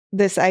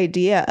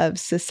idea of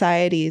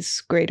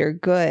society's greater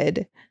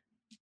good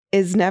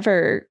is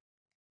never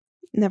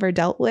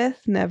dealt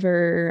with,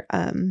 never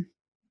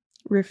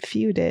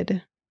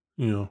refuted.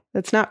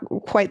 That's not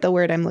quite the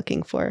word I'm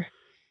looking for.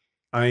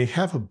 I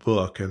have a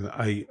book, and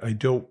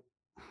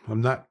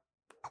I'm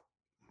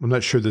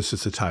not sure this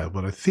is the title,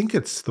 but I think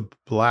it's the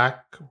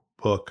Black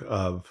Book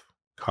of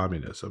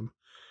Communism.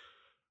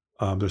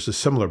 There's a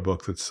similar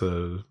book that's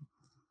a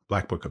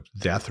Black Book of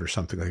Death or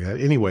something like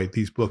that. Anyway,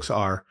 these books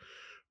are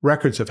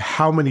records of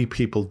how many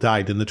people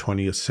died in the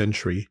 20th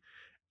century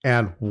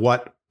and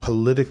what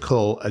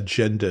political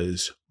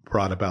agendas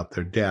brought about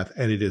their death.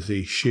 And it is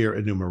a sheer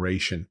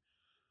enumeration,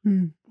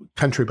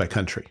 country by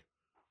country,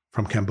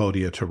 from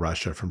Cambodia to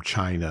Russia, from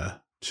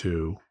China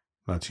to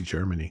Nazi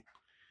Germany.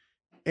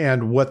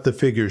 And what the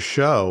figures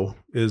show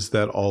is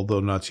that although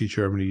Nazi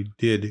Germany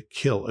did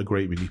kill a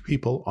great many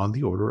people, on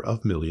the order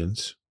of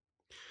millions,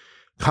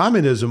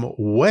 communism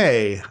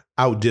way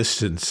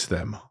outdistanced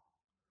them.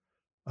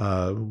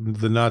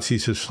 The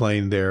Nazis have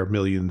slain their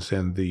millions,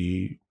 and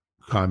the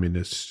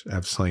communists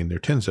have slain their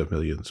tens of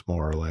millions,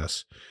 more or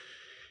less.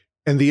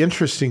 And the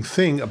interesting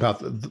thing about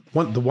the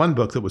one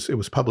book that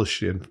was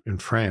published in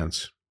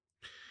France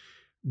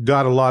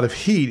got a lot of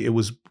heat. It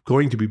was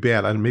going to be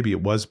banned, and maybe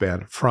it was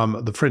banned,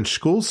 from the French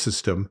school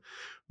system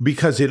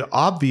because it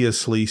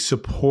obviously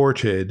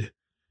supported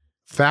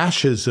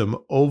fascism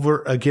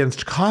over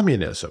against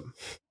communism.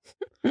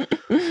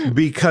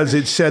 Because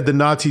it said the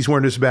Nazis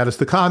weren't as bad as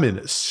the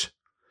communists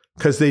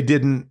because they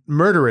didn't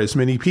murder as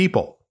many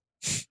people.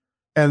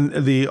 And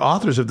the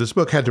authors of this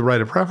book had to write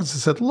a preface that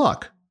said,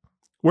 look,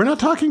 we're not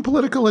talking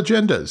political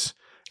agendas.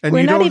 And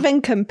we're not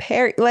even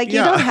comparing. You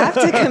don't have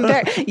to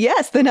compare.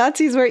 Yes, the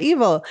Nazis were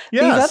evil.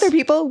 Yes. These other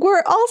people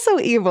were also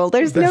evil.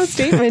 There's no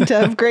statement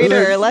of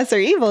greater or lesser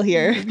evil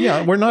here.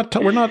 Yeah, we're not.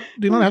 You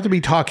don't have to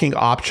be talking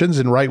options,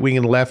 and right wing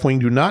and left wing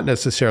do not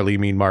necessarily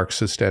mean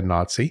Marxist and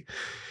Nazi.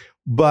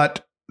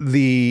 But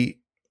the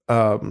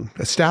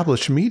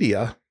established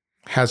media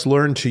has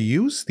learned to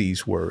use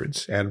these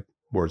words, and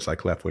words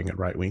like left wing and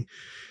right wing,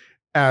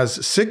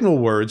 as signal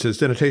words, as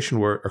denotation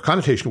word or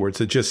connotation words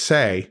that just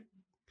say,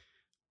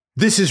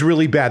 this is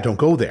really bad, don't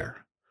go there.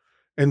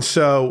 And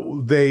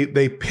so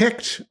they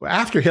picked,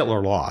 after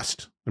Hitler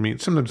lost, I mean,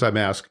 sometimes I'm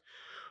asked,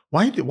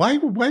 why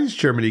does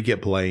Germany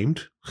get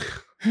blamed?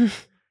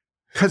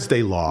 Because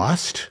they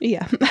lost.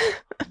 Yeah.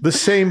 The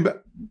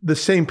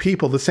same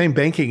people, the same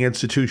banking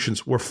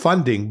institutions were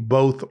funding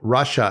both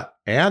Russia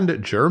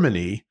and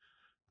Germany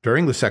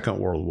during the Second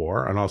World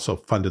War, and also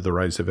funded the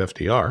rise of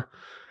FDR,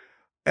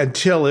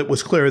 until it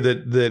was clear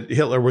that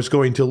Hitler was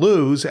going to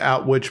lose,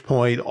 at which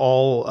point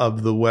all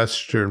of the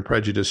Western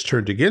prejudice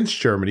turned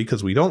against Germany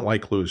because we don't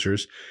like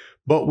losers.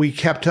 But we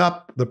kept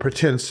up the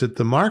pretense that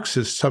the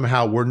Marxists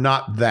somehow were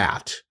not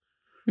that.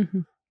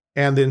 Mm-hmm.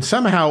 And then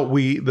somehow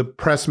the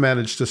press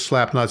managed to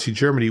slap Nazi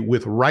Germany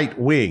with right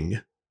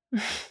wing,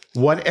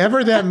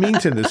 whatever that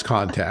means in this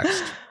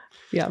context.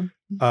 Yeah.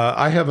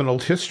 I have an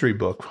old history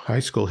book, high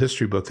school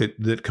history book,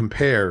 that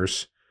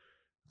compares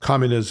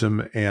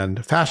communism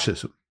and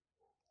fascism.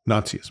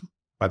 Nazism.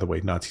 By the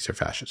way, Nazis are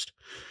fascist.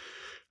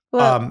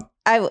 Well,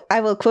 I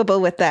will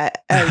quibble with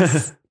that,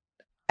 as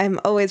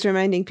I'm always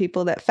reminding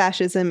people that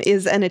fascism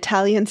is an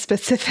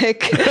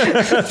Italian-specific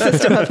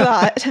system of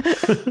thought.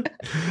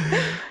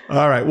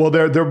 All right. Well,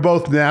 they're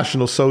both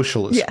National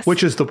Socialists, yes.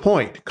 Which is the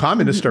point.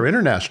 Communists are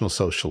international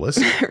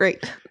socialists.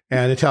 Right.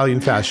 And Italian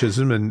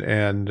fascism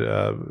and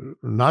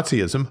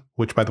Nazism,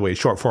 which, by the way, is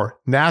short for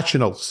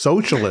National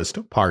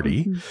Socialist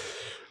Party,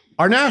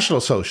 are National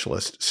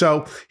Socialists.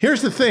 So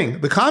here's the thing.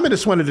 The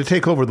communists wanted to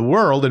take over the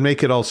world and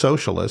make it all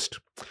socialist.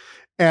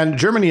 And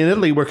Germany and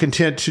Italy were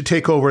content to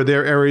take over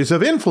their areas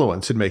of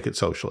influence and make it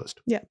socialist.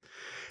 Yeah.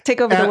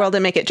 Take over the world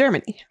and make it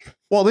Germany.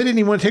 Well, they didn't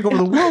even want to take over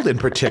the world in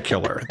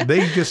particular.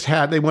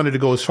 They wanted to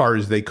go as far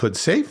as they could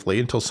safely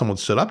until someone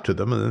stood up to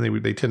them, and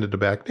then they tended to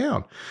back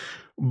down.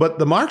 But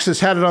the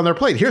Marxists had it on their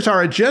plate. Here's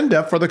our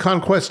agenda for the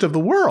conquest of the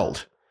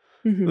world.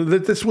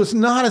 That this was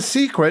not a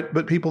secret,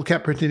 but people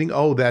kept pretending,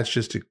 oh, that's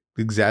just an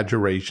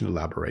exaggeration,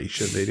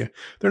 elaboration.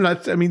 They're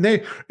not, I mean,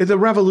 the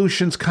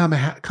revolutions come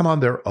on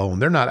their own.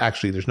 They're not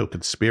actually, there's no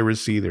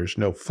conspiracy. There's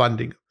no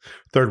funding,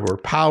 third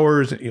world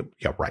powers.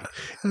 Yeah, right.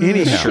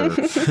 Anyhow,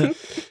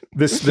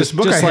 this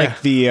book, just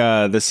like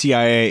the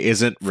CIA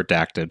isn't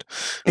redacted.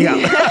 Yeah.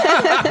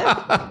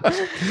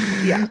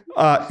 Yeah.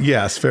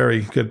 Yes,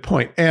 very good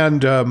point.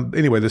 And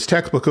anyway, this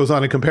textbook goes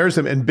on and compares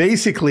them. And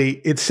basically,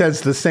 it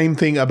says the same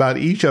thing about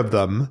each of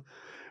them.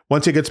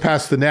 Once it gets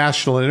past the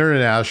national and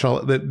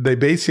international, they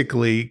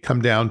basically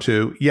come down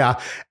to,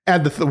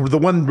 and the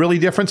one really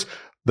difference,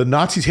 the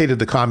Nazis hated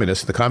the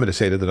communists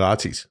hated the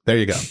Nazis. There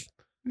you go.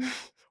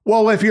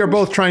 Well, if you're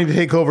both trying to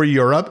take over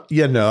Europe,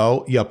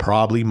 you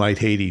probably might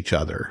hate each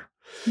other.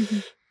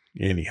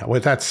 Anyhow,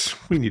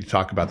 we need to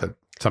talk about that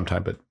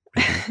sometime, but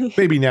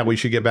maybe now we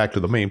should get back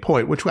to the main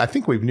point, which I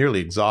think we've nearly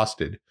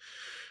exhausted,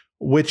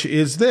 which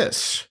is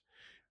this.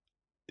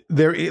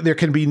 There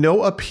can be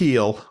no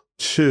appeal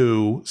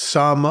to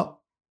some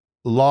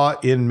law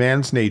in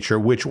man's nature,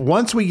 which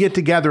once we get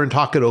together and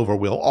talk it over,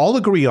 we'll all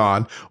agree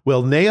on,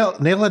 we'll nail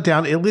it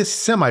down at least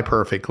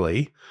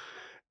semi-perfectly,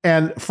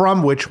 and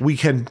from which we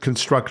can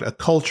construct a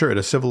culture and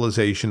a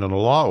civilization and a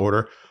law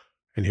order.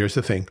 And here's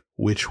the thing,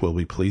 which will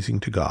be pleasing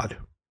to God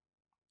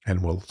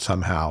and will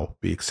somehow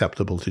be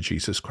acceptable to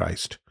Jesus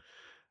Christ,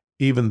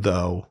 even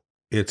though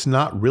it's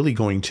not really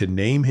going to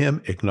name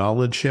him,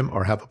 acknowledge him,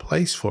 or have a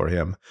place for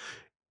him.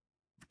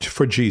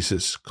 For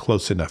Jesus,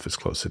 close enough is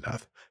close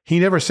enough.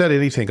 He never said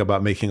anything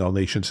about making all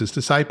nations his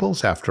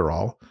disciples, after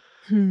all.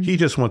 He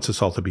just wants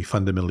us all to be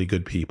fundamentally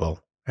good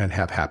people and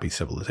have happy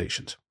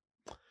civilizations.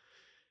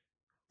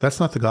 That's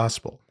not the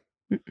gospel.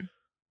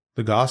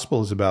 The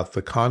gospel is about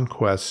the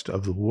conquest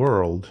of the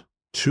world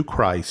to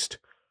Christ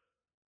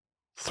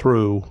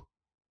through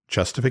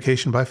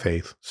justification by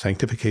faith,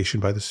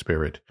 sanctification by the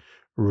Spirit,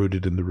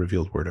 rooted in the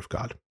revealed word of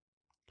God.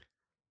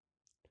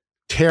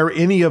 Tear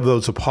any of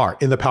those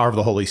apart in the power of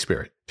the Holy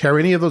Spirit. Tear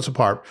any of those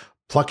apart,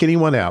 pluck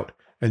anyone out,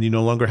 and you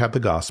no longer have the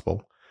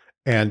gospel,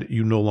 and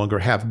you no longer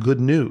have good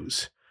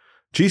news.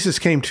 Jesus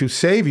came to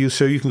save you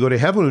so you can go to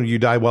heaven when you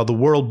die while the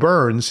world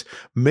burns.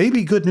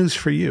 Maybe good news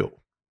for you.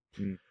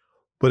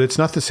 But it's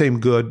not the same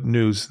good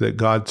news that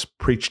God's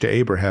preached to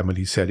Abraham when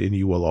he said, in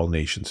you will all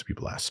nations be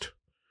blessed.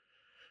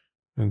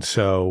 And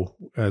so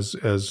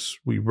as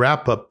we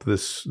wrap up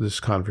this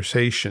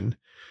conversation,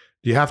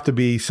 you have to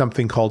be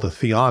something called a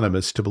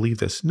theonomist to believe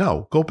this.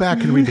 No, go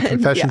back and read the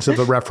Confessions of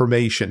the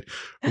Reformation.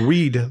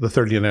 Read the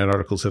 39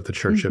 Articles of the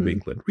Church of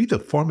England. Read the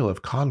Formula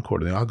of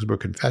Concord and the Augsburg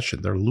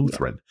Confession. They're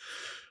Lutheran.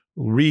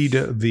 Read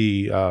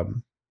the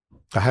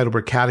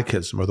Heidelberg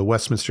Catechism or the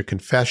Westminster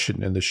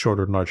Confession and the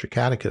shorter and larger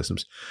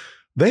catechisms.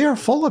 They are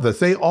full of it.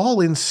 They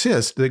all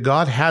insist that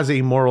God has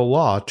a moral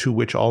law to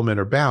which all men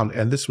are bound,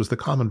 and this was the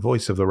common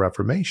voice of the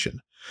Reformation.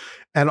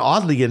 And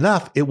oddly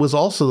enough, it was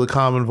also the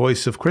common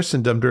voice of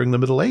Christendom during the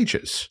Middle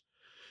Ages.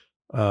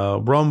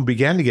 Rome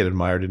began to get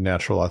admired in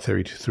natural law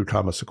theory through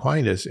Thomas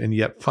Aquinas, and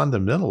yet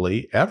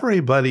fundamentally,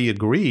 everybody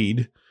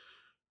agreed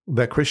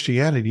that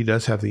Christianity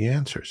does have the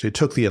answers. It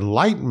took the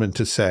Enlightenment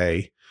to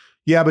say,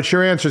 yeah, but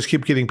your answers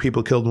keep getting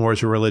people killed in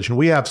wars of religion.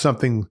 We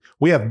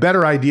have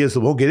better ideas that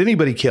won't get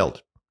anybody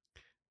killed.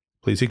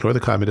 Please ignore the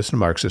communists and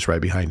Marxists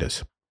right behind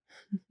us.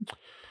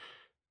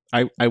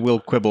 I will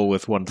quibble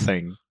with one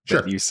thing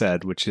that you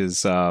said, which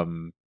is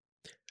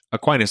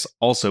Aquinas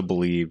also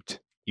believed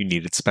you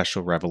needed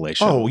special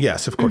revelation. Oh,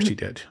 yes, of course he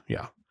did.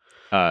 Yeah.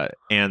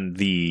 And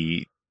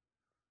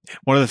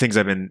one of the things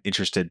I've been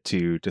interested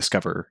to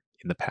discover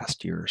in the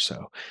past year or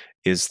so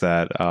is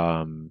that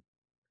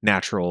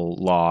natural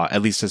law,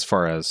 at least as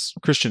far as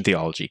Christian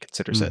theology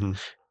considers it,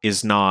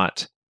 is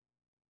not,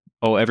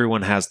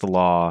 everyone has the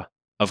law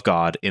of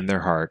God in their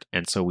heart,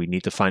 and so we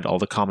need to find all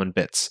the common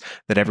bits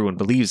that everyone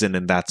believes in,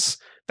 and that's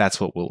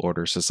what will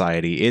order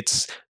society.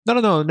 It's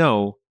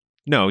no.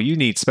 You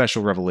need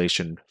special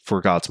revelation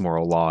for God's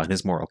moral law and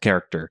his moral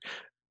character.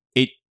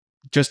 It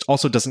just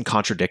also doesn't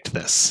contradict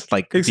this,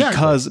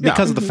 because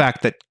of the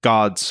fact that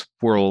God's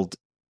world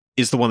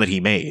is the one that he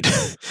made.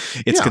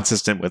 It's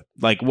consistent with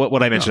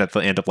what I mentioned at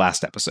the end of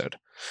last episode.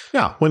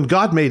 Yeah, when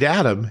God made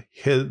Adam,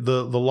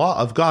 the law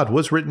of God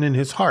was written in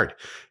his heart.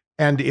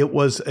 And it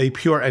was a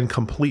pure and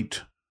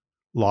complete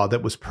law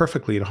that was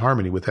perfectly in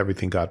harmony with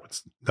everything God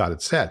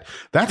had said.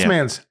 That's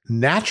man's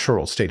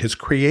natural state, his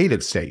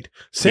created state.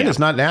 Sin is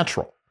not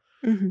natural.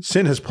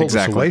 Sin has pulled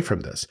us away from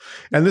this.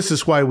 And this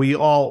is why we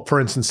all, for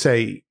instance,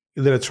 say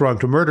that it's wrong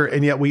to murder,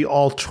 and yet we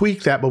all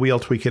tweak that, but we all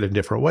tweak it in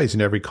different ways. In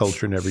every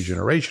culture, in every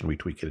generation, we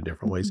tweak it in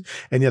different ways.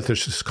 And yet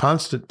there's this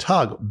constant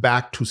tug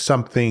back to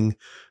something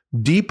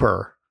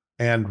deeper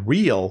and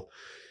real,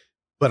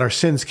 but our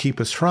sins keep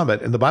us from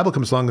it. And the Bible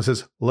comes along and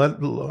says, I'm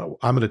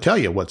going to tell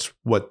you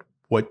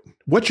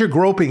what you're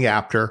groping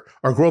after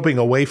or groping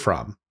away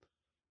from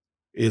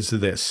is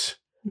this.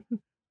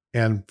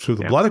 And through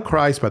the blood of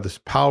Christ, by the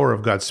power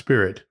of God's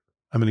Spirit,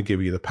 I'm going to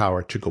give you the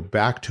power to go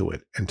back to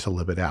it and to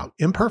live it out.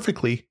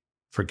 Imperfectly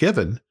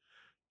forgiven,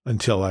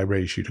 until I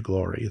raise you to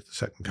glory at the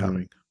second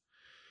coming.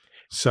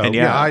 So, And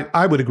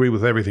I would agree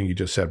with everything you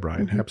just said,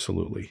 Brian.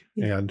 Absolutely.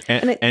 Yeah.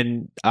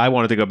 And I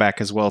wanted to go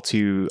back as well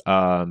to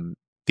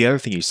the other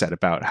thing you said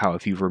about how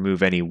if you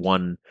remove any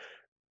one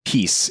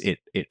piece, it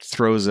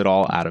throws it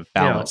all out of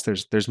balance.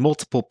 There's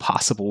multiple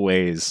possible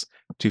ways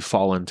to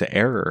fall into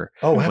error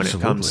when it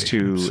comes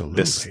to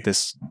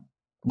this.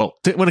 Well,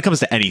 when it comes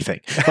to anything,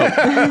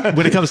 but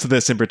when it comes to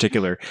this in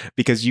particular,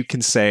 because you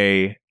can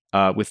say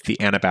with the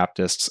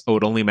Anabaptists,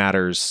 it only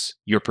matters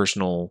your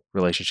personal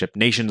relationship.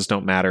 Nations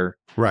don't matter.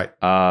 Right.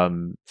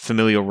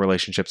 Familial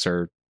relationships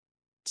are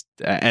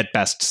at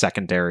best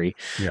secondary.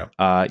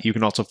 Yeah. You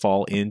can also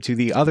fall into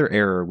the other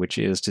error, which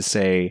is to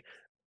say,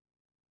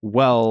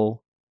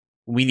 well,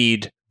 we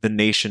need the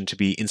nation to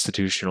be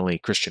institutionally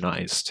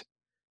Christianized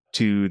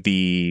to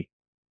the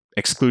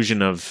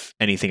exclusion of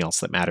anything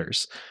else that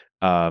matters,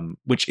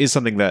 which is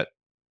something that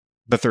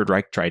the Third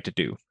Reich tried to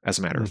do, as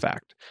a matter of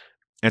fact.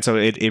 And so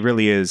it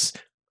really is,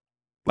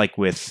 like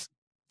with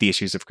the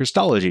issues of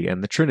Christology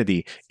and the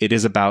Trinity, it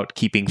is about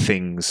keeping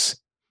things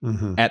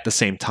at the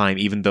same time,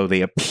 even though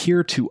they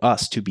appear to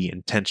us to be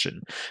in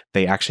tension.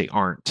 They actually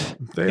aren't.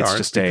 They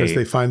aren't, because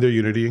they find their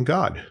unity in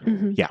God.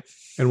 Yeah.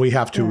 And we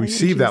have to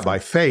receive that by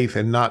faith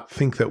and not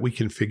think that we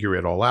can figure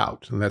it all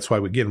out. And that's why,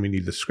 again, we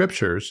need the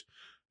scriptures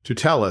to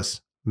tell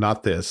us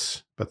not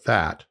this, but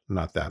that,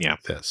 not that,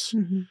 but this.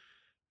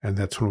 And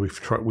that's when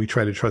we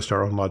try to trust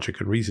our own logic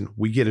and reason.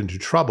 We get into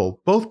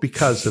trouble, both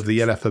because of the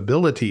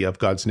ineffability of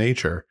God's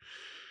nature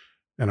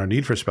and our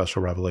need for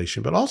special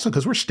revelation, but also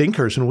because we're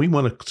stinkers and we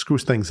want to screw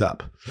things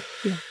up.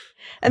 Yeah.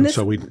 And this,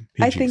 so we need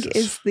I Jesus. think,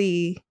 is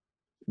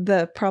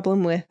the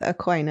problem with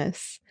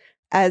Aquinas,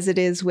 as it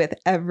is with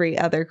every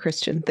other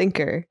Christian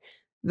thinker,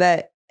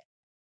 that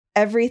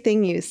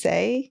everything you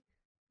say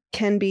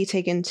can be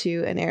taken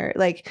to an error.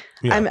 Like,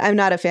 I'm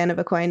not a fan of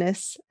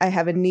Aquinas. I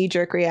have a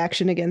knee-jerk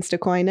reaction against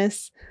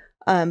Aquinas.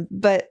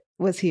 But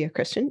was he a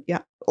Christian?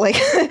 Yeah. Like,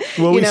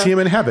 well, we see him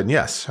in heaven.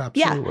 Yes,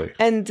 absolutely.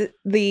 Yeah. And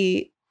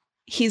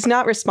he's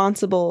not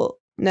responsible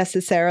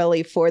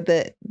necessarily for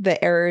the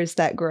errors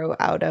that grow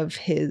out of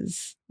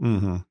his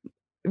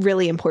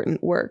really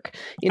important work.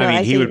 I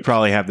mean, he would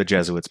probably have the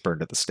Jesuits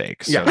burned at the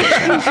stake. So.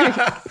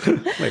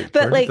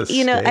 But like,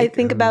 I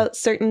think about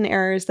certain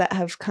errors that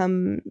have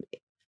come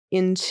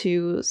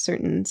into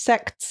certain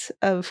sects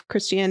of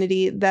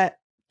Christianity that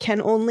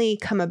can only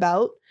come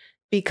about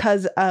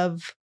because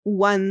of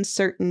one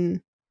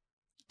certain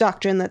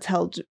doctrine that's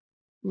held,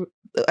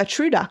 a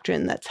true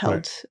doctrine that's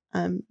held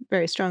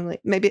very strongly.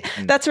 Maybe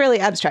that's really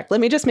abstract.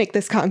 Let me just make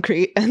this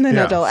concrete, and then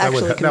it'll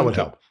actually that would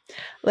help.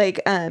 Like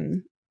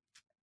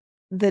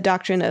the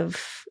doctrine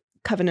of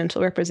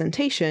covenantal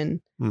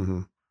representation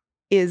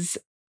is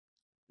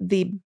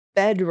the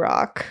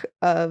bedrock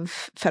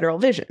of federal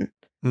vision.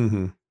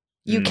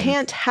 You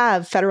can't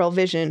have federal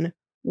vision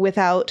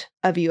without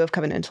a view of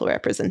covenantal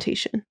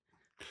representation.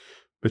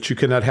 But you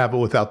cannot have it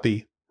without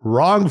the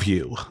wrong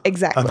view of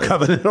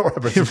covenantal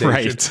representation.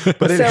 Right.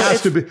 But it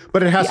has to be.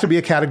 But it has to be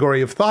a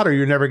category of thought, or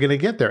you're never going to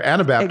get there.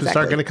 Anabaptists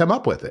aren't going to come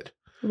up with it.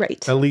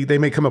 Right. At least they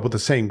may come up with the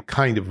same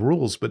kind of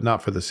rules, but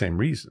not for the same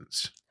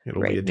reasons.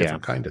 It'll be a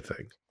different kind of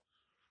thing.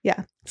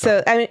 Yeah.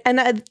 So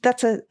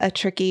that's a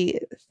tricky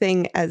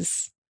thing.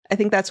 As I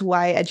think that's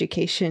why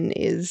education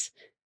is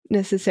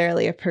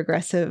necessarily a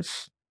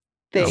progressive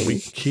thing. We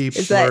keep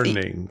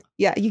learning.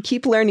 You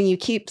keep learning. You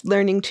keep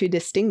learning to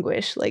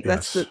distinguish. Like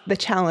that's the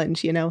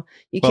challenge. You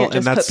can't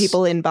just put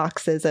people in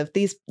boxes of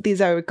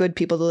these are good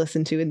people to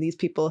listen to, and these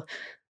people,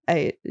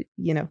 I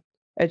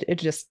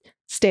just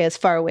stay as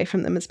far away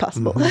from them as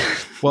possible.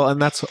 Well,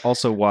 and that's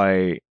also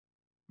why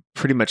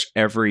pretty much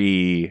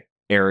every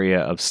area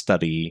of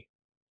study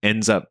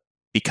ends up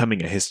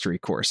becoming a history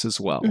course as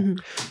well,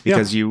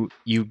 because you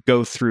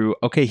go through,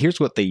 okay, here's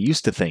what they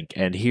used to think,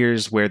 and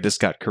here's where this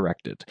got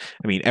corrected.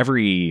 I mean,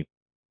 every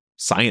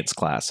science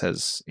class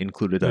has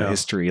included a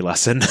history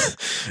lesson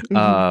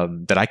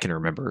that I can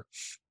remember.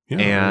 Yeah,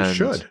 and it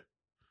should.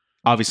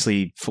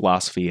 Obviously,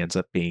 philosophy ends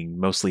up being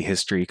mostly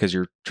history because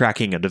you're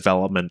tracking a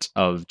development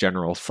of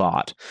general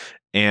thought.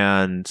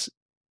 And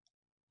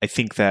I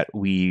think that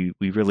we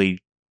really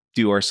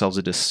do ourselves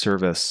a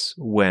disservice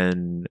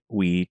when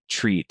we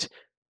treat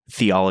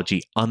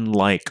theology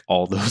unlike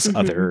all those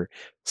other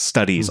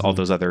studies, all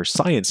those other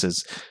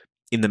sciences.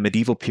 In the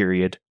medieval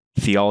period,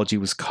 theology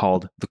was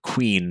called the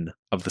queen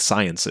of the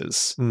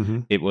sciences.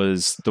 It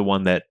was the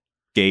one that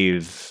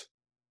gave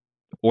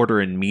order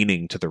and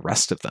meaning to the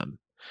rest of them.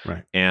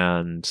 Right.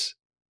 And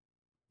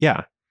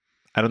I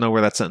don't know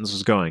where that sentence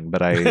was going,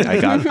 but I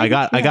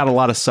got a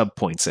lot of sub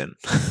points in.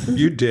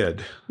 You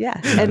did.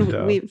 Yeah.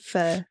 And we've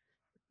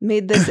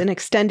made this an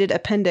extended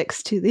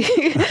appendix to the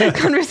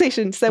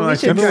conversation. So we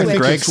should switch.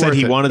 Greg said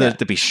he wanted it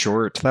to be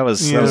short. That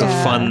was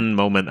a fun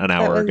moment an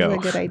hour ago. That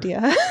was a good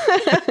idea.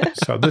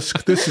 So this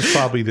is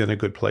probably then a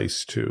good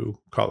place to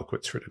call it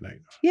quits for tonight.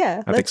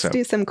 Yeah. Let's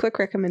do some quick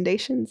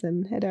recommendations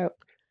and head out.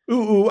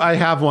 Ooh, I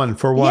have one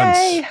for once.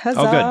 Yay, huzzah.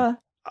 Oh, good.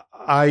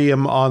 I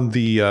am on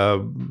the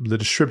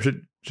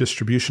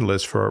distribution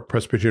list for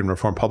Presbyterian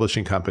Reformed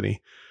Publishing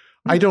Company.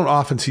 I don't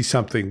often see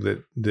something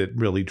that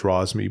really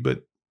draws me,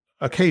 but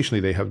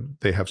occasionally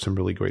they have some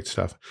really great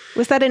stuff.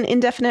 Was that an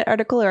indefinite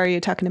article, or are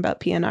you talking about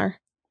PNR?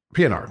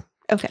 PNR.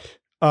 Okay.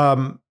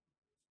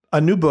 A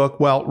new book.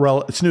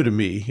 Well, it's new to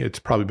me. It's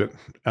probably been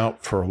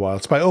out for a while.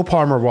 It's by O.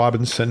 Palmer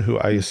Robinson, who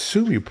I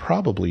assume you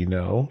probably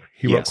know.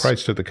 He wrote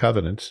Christ of the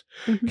Covenants.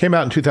 Mm-hmm. Came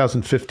out in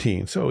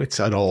 2015, so it's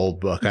an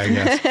old book, I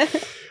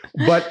guess.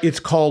 But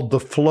it's called The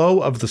Flow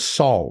of the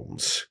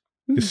Psalms,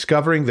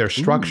 Discovering Their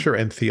Structure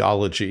and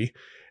Theology.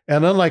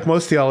 And unlike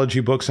most theology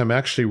books, I'm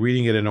actually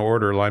reading it in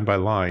order, line by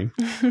line.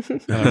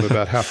 I'm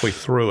about halfway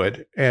through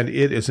it. And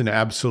it is an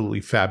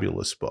absolutely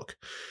fabulous book.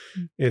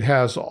 It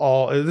has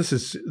this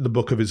is the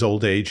book of his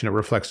old age, and it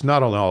reflects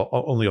not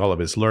only all of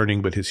his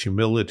learning, but his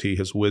humility,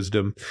 his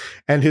wisdom,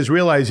 and his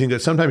realizing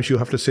that sometimes you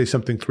have to say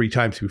something 3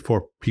 times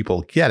before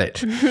people get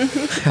it.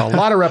 A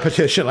lot of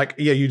repetition, like,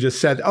 yeah, you just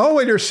said, oh,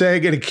 and you're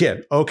saying it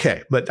again.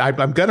 Okay, but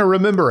I'm going to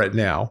remember it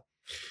now.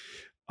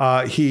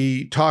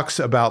 He talks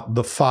about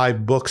the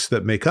 5 books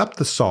that make up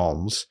the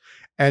Psalms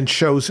and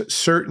shows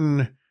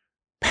certain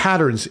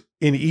patterns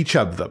in each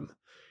of them.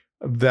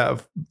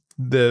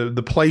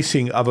 The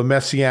placing of a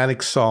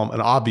messianic psalm, an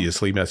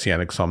obviously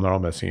messianic psalm, not all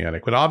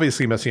messianic, but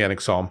obviously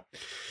messianic psalm,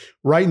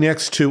 right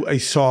next to a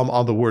psalm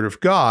on the word of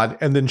God,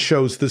 and then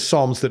shows the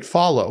psalms that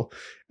follow,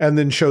 and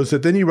then shows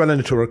that then you run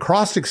into an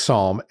acrostic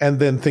psalm, and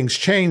then things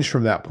change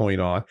from that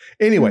point on.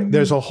 Anyway,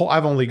 there's a whole,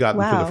 I've only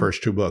gotten through the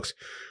first 2 books.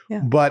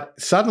 Yeah. But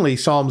suddenly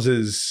Psalms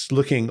is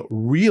looking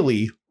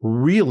really,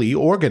 really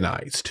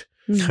organized.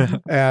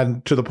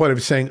 And to the point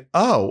of saying,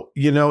 oh,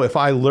 if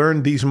I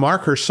learn these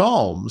marker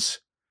Psalms,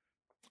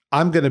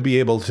 I'm going to be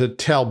able to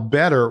tell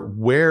better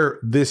where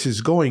this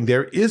is going.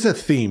 There is a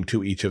theme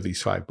to each of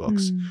these 5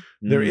 books.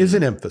 There is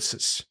an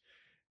emphasis.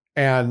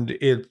 And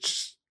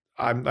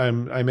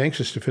I'm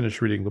anxious to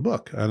finish reading the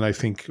book. And I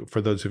think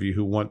for those of you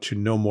who want to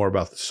know more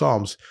about the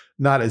Psalms,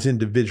 not as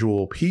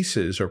individual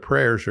pieces or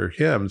prayers or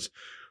hymns,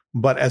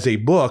 but as a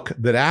book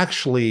that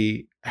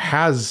actually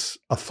has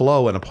a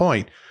flow and a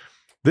point,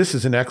 this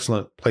is an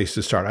excellent place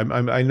to start.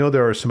 I know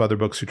there are some other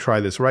books who try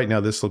this. Right now,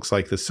 this looks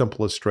like the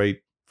simplest,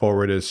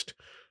 straightforwardest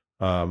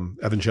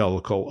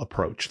evangelical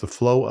approach. The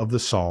Flow of the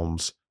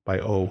Psalms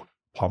by O.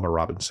 Palmer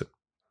Robinson.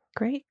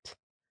 Great.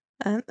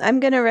 I'm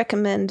going to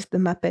recommend The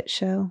Muppet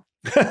Show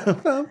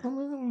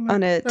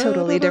on a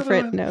totally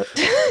different note.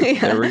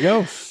 There we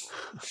go.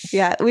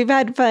 Yeah, we've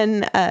had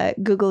fun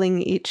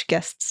Googling each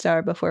guest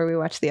star before we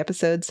watch the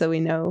episode so we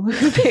know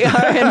who they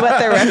are and what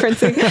they're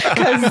referencing,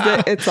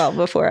 because it's all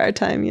before our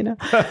time,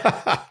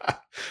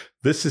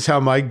 This is how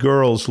my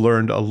girls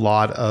learned a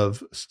lot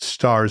of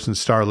stars and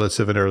starlets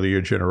of an earlier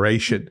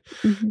generation.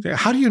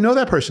 How do you know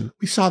that person?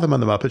 We saw them on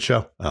The Muppet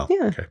Show. Oh,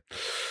 yeah. Okay.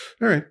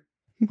 All right.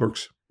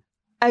 Works.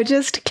 I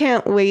just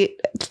can't wait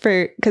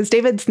because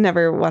David's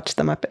never watched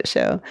The Muppet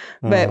Show,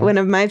 but one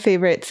of my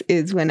favorites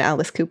is when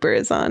Alice Cooper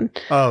is on.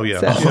 Oh,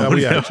 yeah.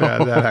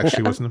 That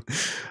actually wasn't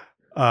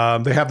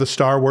him. They have the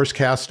Star Wars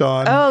cast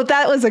on. Oh,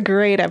 that was a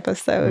great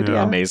episode.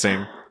 Yeah.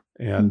 Amazing.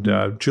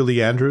 And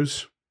Julie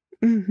Andrews.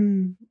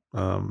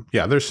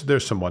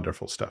 There's some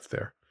wonderful stuff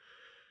there.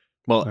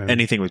 Well,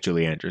 anything with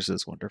Julie Andrews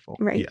is wonderful.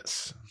 Right.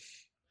 Yes.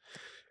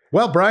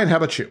 Well, Brian, how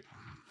about you?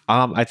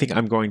 I think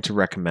I'm going to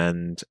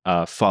recommend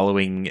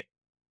following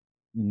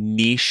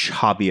niche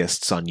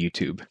hobbyists on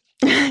YouTube.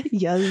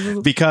 Yes.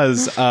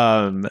 Because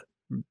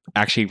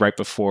actually right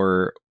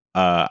before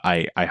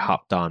I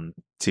hopped on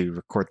to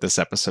record this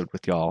episode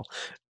with y'all,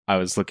 I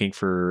was looking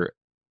for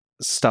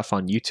stuff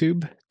on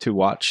YouTube to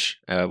watch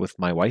with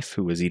my wife,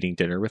 who was eating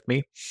dinner with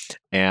me,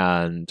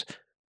 and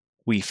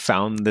we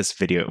found this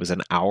video. It was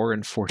an hour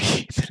and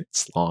 48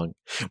 minutes long.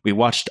 We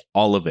watched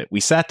all of it. We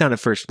sat down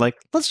at first, like,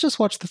 let's just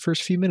watch the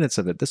first few minutes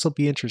of it. This will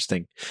be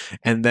interesting.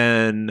 And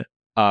then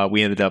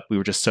we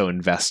were just so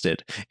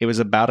invested. It was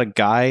about a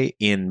guy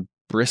in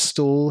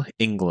Bristol,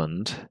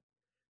 England,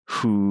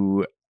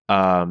 who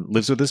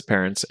lives with his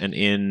parents, and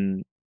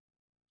in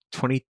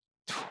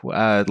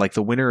like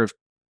the winter of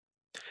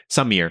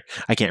some year,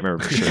 I can't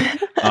remember for sure.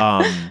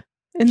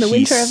 In the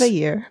winter of a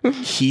year,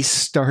 he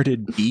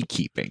started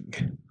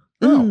beekeeping.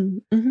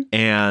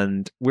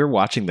 And we're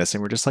watching this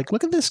and we're just like,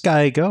 look at this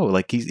guy go.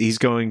 Like he's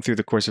going through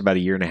the course of about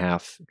a year and a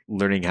half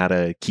learning how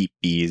to keep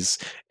bees.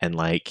 And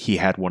like he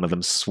had one of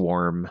them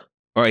swarm,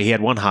 or he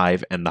had one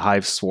hive and the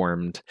hive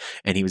swarmed,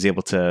 and he was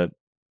able to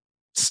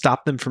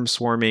stop them from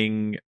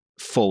swarming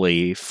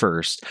fully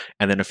first.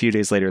 And then a few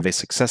days later, they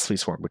successfully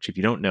swarmed, which if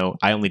you don't know,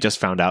 I only just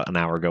found out an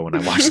hour ago when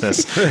I watched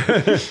this,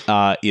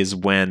 is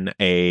when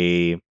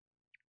a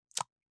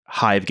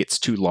hive gets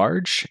too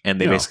large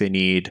and they basically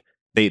need,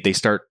 they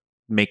start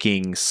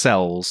making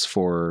cells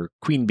for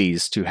queen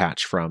bees to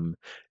hatch from,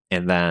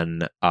 and then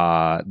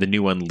the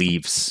new one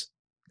leaves,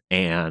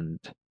 and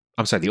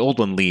the old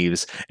one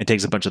leaves and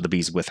takes a bunch of the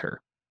bees with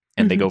her,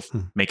 and they go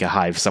make a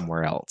hive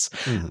somewhere else.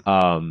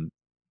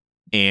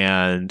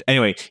 And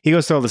anyway, he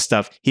goes through all this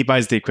stuff. He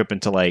buys the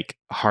equipment to like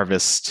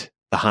harvest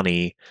the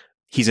honey.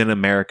 He's in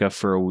America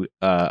for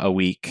a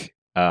week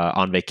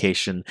on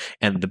vacation,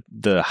 and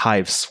the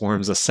hive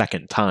swarms a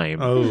second time.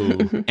 Oh.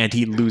 And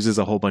he loses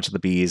a whole bunch of the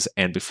bees.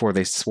 And before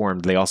they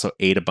swarmed, they also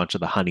ate a bunch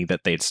of the honey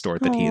that they'd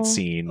stored that he had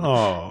seen.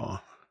 Oh.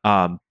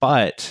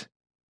 But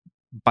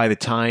by the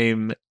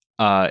time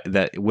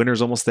that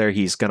winter's almost there,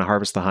 he's going to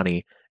harvest the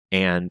honey,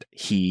 and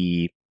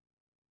he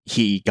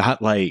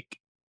got like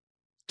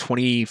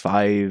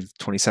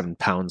 27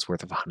 pounds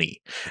worth of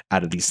honey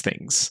out of these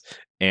things.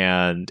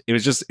 And it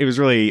was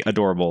really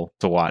adorable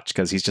to watch,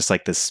 because he's just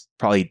like this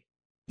probably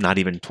not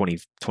even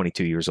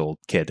 22 years old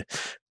kid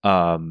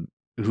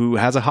who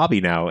has a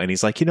hobby now. And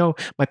he's like,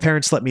 my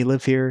parents let me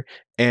live here,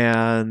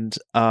 and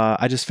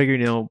I just figured,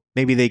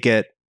 maybe they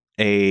get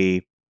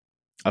a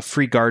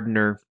free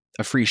gardener,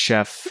 a free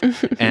chef,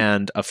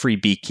 and a free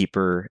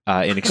beekeeper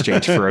in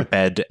exchange for a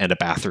bed and a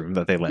bathroom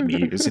that they let me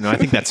use. I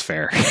think that's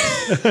fair.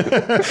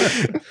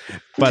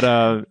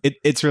 But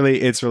it's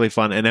really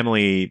fun. And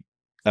Emily,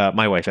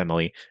 my wife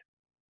Emily,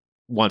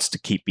 wants to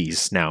keep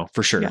bees now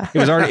for sure. Yeah.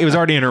 It was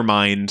already in her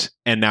mind,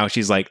 and now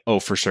she's like, oh,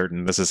 for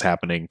certain this is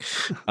happening.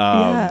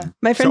 Yeah.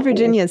 My friend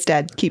Virginia's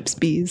dad keeps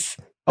bees.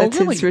 That's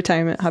his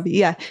retirement hobby.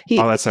 Yeah.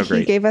 That's so great.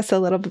 He gave us a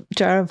little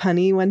jar of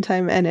honey one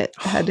time, and it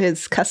had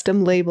his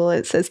custom label.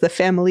 It says the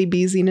family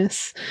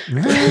beesiness.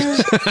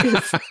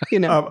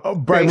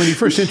 Brian, when you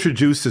first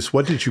introduced this,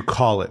 what did you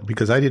call it?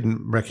 Because I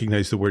didn't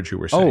recognize the word you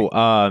were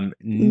saying.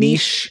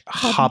 Niche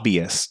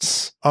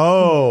hobbyists.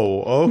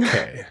 Oh,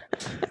 okay.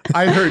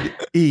 I heard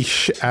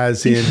Ish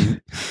as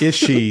in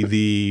Ishi,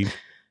 the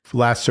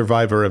last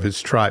survivor of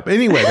his tribe.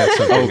 Anyway, that's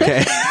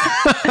okay.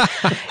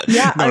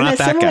 Yeah, no, on a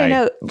similar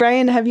note,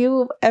 Brian, have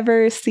you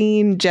ever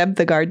seen Jeb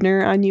the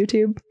Gardener on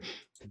YouTube?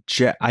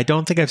 I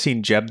don't think I've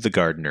seen Jeb the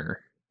Gardener.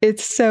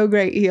 It's so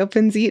great. He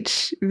opens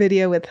each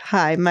video with,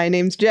 "Hi, my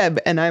name's Jeb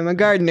and I'm a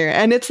gardener."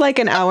 And it's like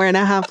an hour and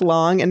a half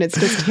long, and it's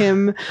just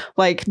him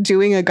like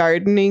doing a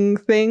gardening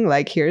thing.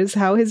 Like, here's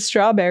how his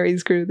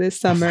strawberries grew this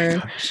summer.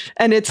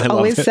 And it's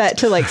always set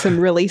to like some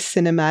really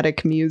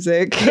cinematic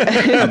music.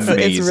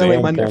 It's really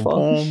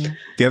wonderful.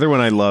 The other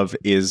one I love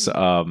is,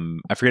 I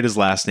forget his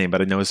last name,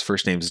 but I know his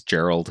first name is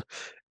Gerald.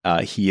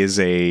 He is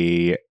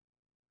a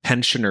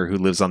pensioner who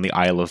lives on the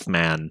Isle of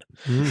Man.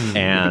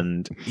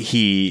 And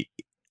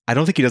I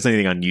don't think he does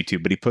anything on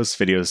YouTube, but he posts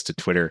videos to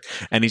Twitter,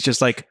 and he's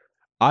just like,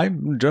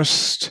 "I'm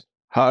just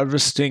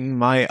harvesting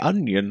my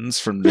onions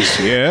from this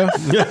year.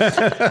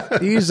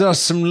 These are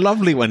some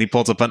lovely," when he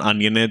pulls up an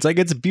onion, and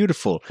it's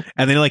beautiful.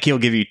 And then he'll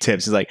give you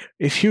tips. He's like,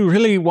 "If you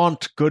really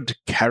want good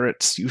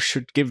carrots, you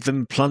should give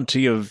them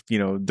plenty of,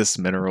 this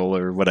mineral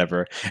or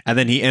whatever." And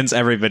then he ends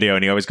every video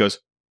and he always goes,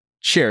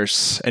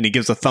 "Cheers," and he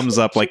gives a thumbs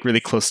up like really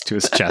close to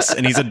his chest,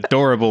 and he's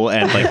adorable,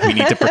 and like we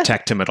need to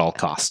protect him at all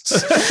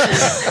costs.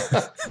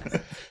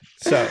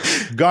 So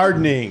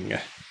gardening,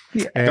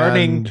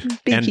 and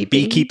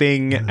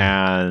beekeeping,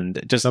 and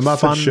just the Muppet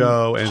fun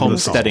Show and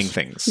homesteading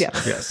things. Yeah.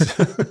 Yes.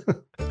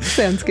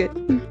 Sounds good.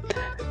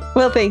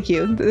 Well, thank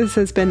you. This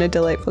has been a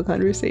delightful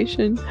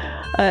conversation.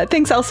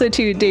 Thanks also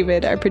to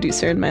David, our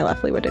producer, and my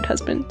lovely wedded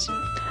husband.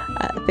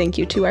 Thank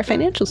you to our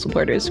financial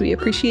supporters. We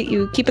appreciate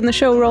you keeping the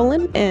show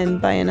rolling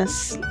and buying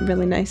us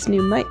really nice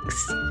new mics.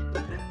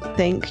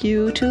 Thank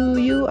you to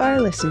you,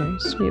 our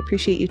listeners. We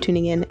appreciate you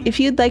tuning in. If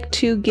you'd like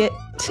to get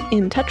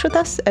in touch with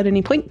us at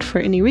any point for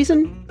any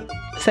reason,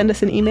 send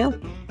us an email.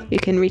 You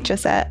can reach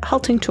us at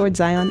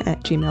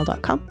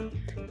haltingtowardszion@gmail.com.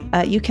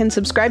 You can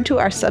subscribe to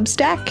our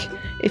Substack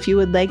if you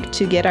would like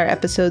to get our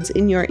episodes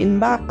in your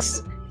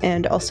inbox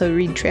and also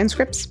read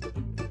transcripts.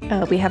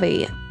 We have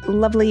a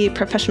lovely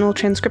professional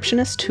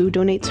transcriptionist who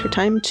donates her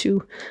time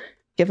to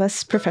give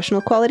us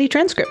professional quality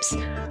transcripts.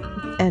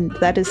 And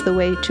that is the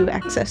way to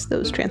access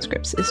those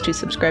transcripts, is to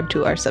subscribe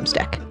to our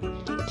Substack.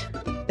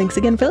 Thanks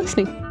again for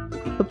listening.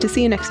 Hope to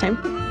see you next time.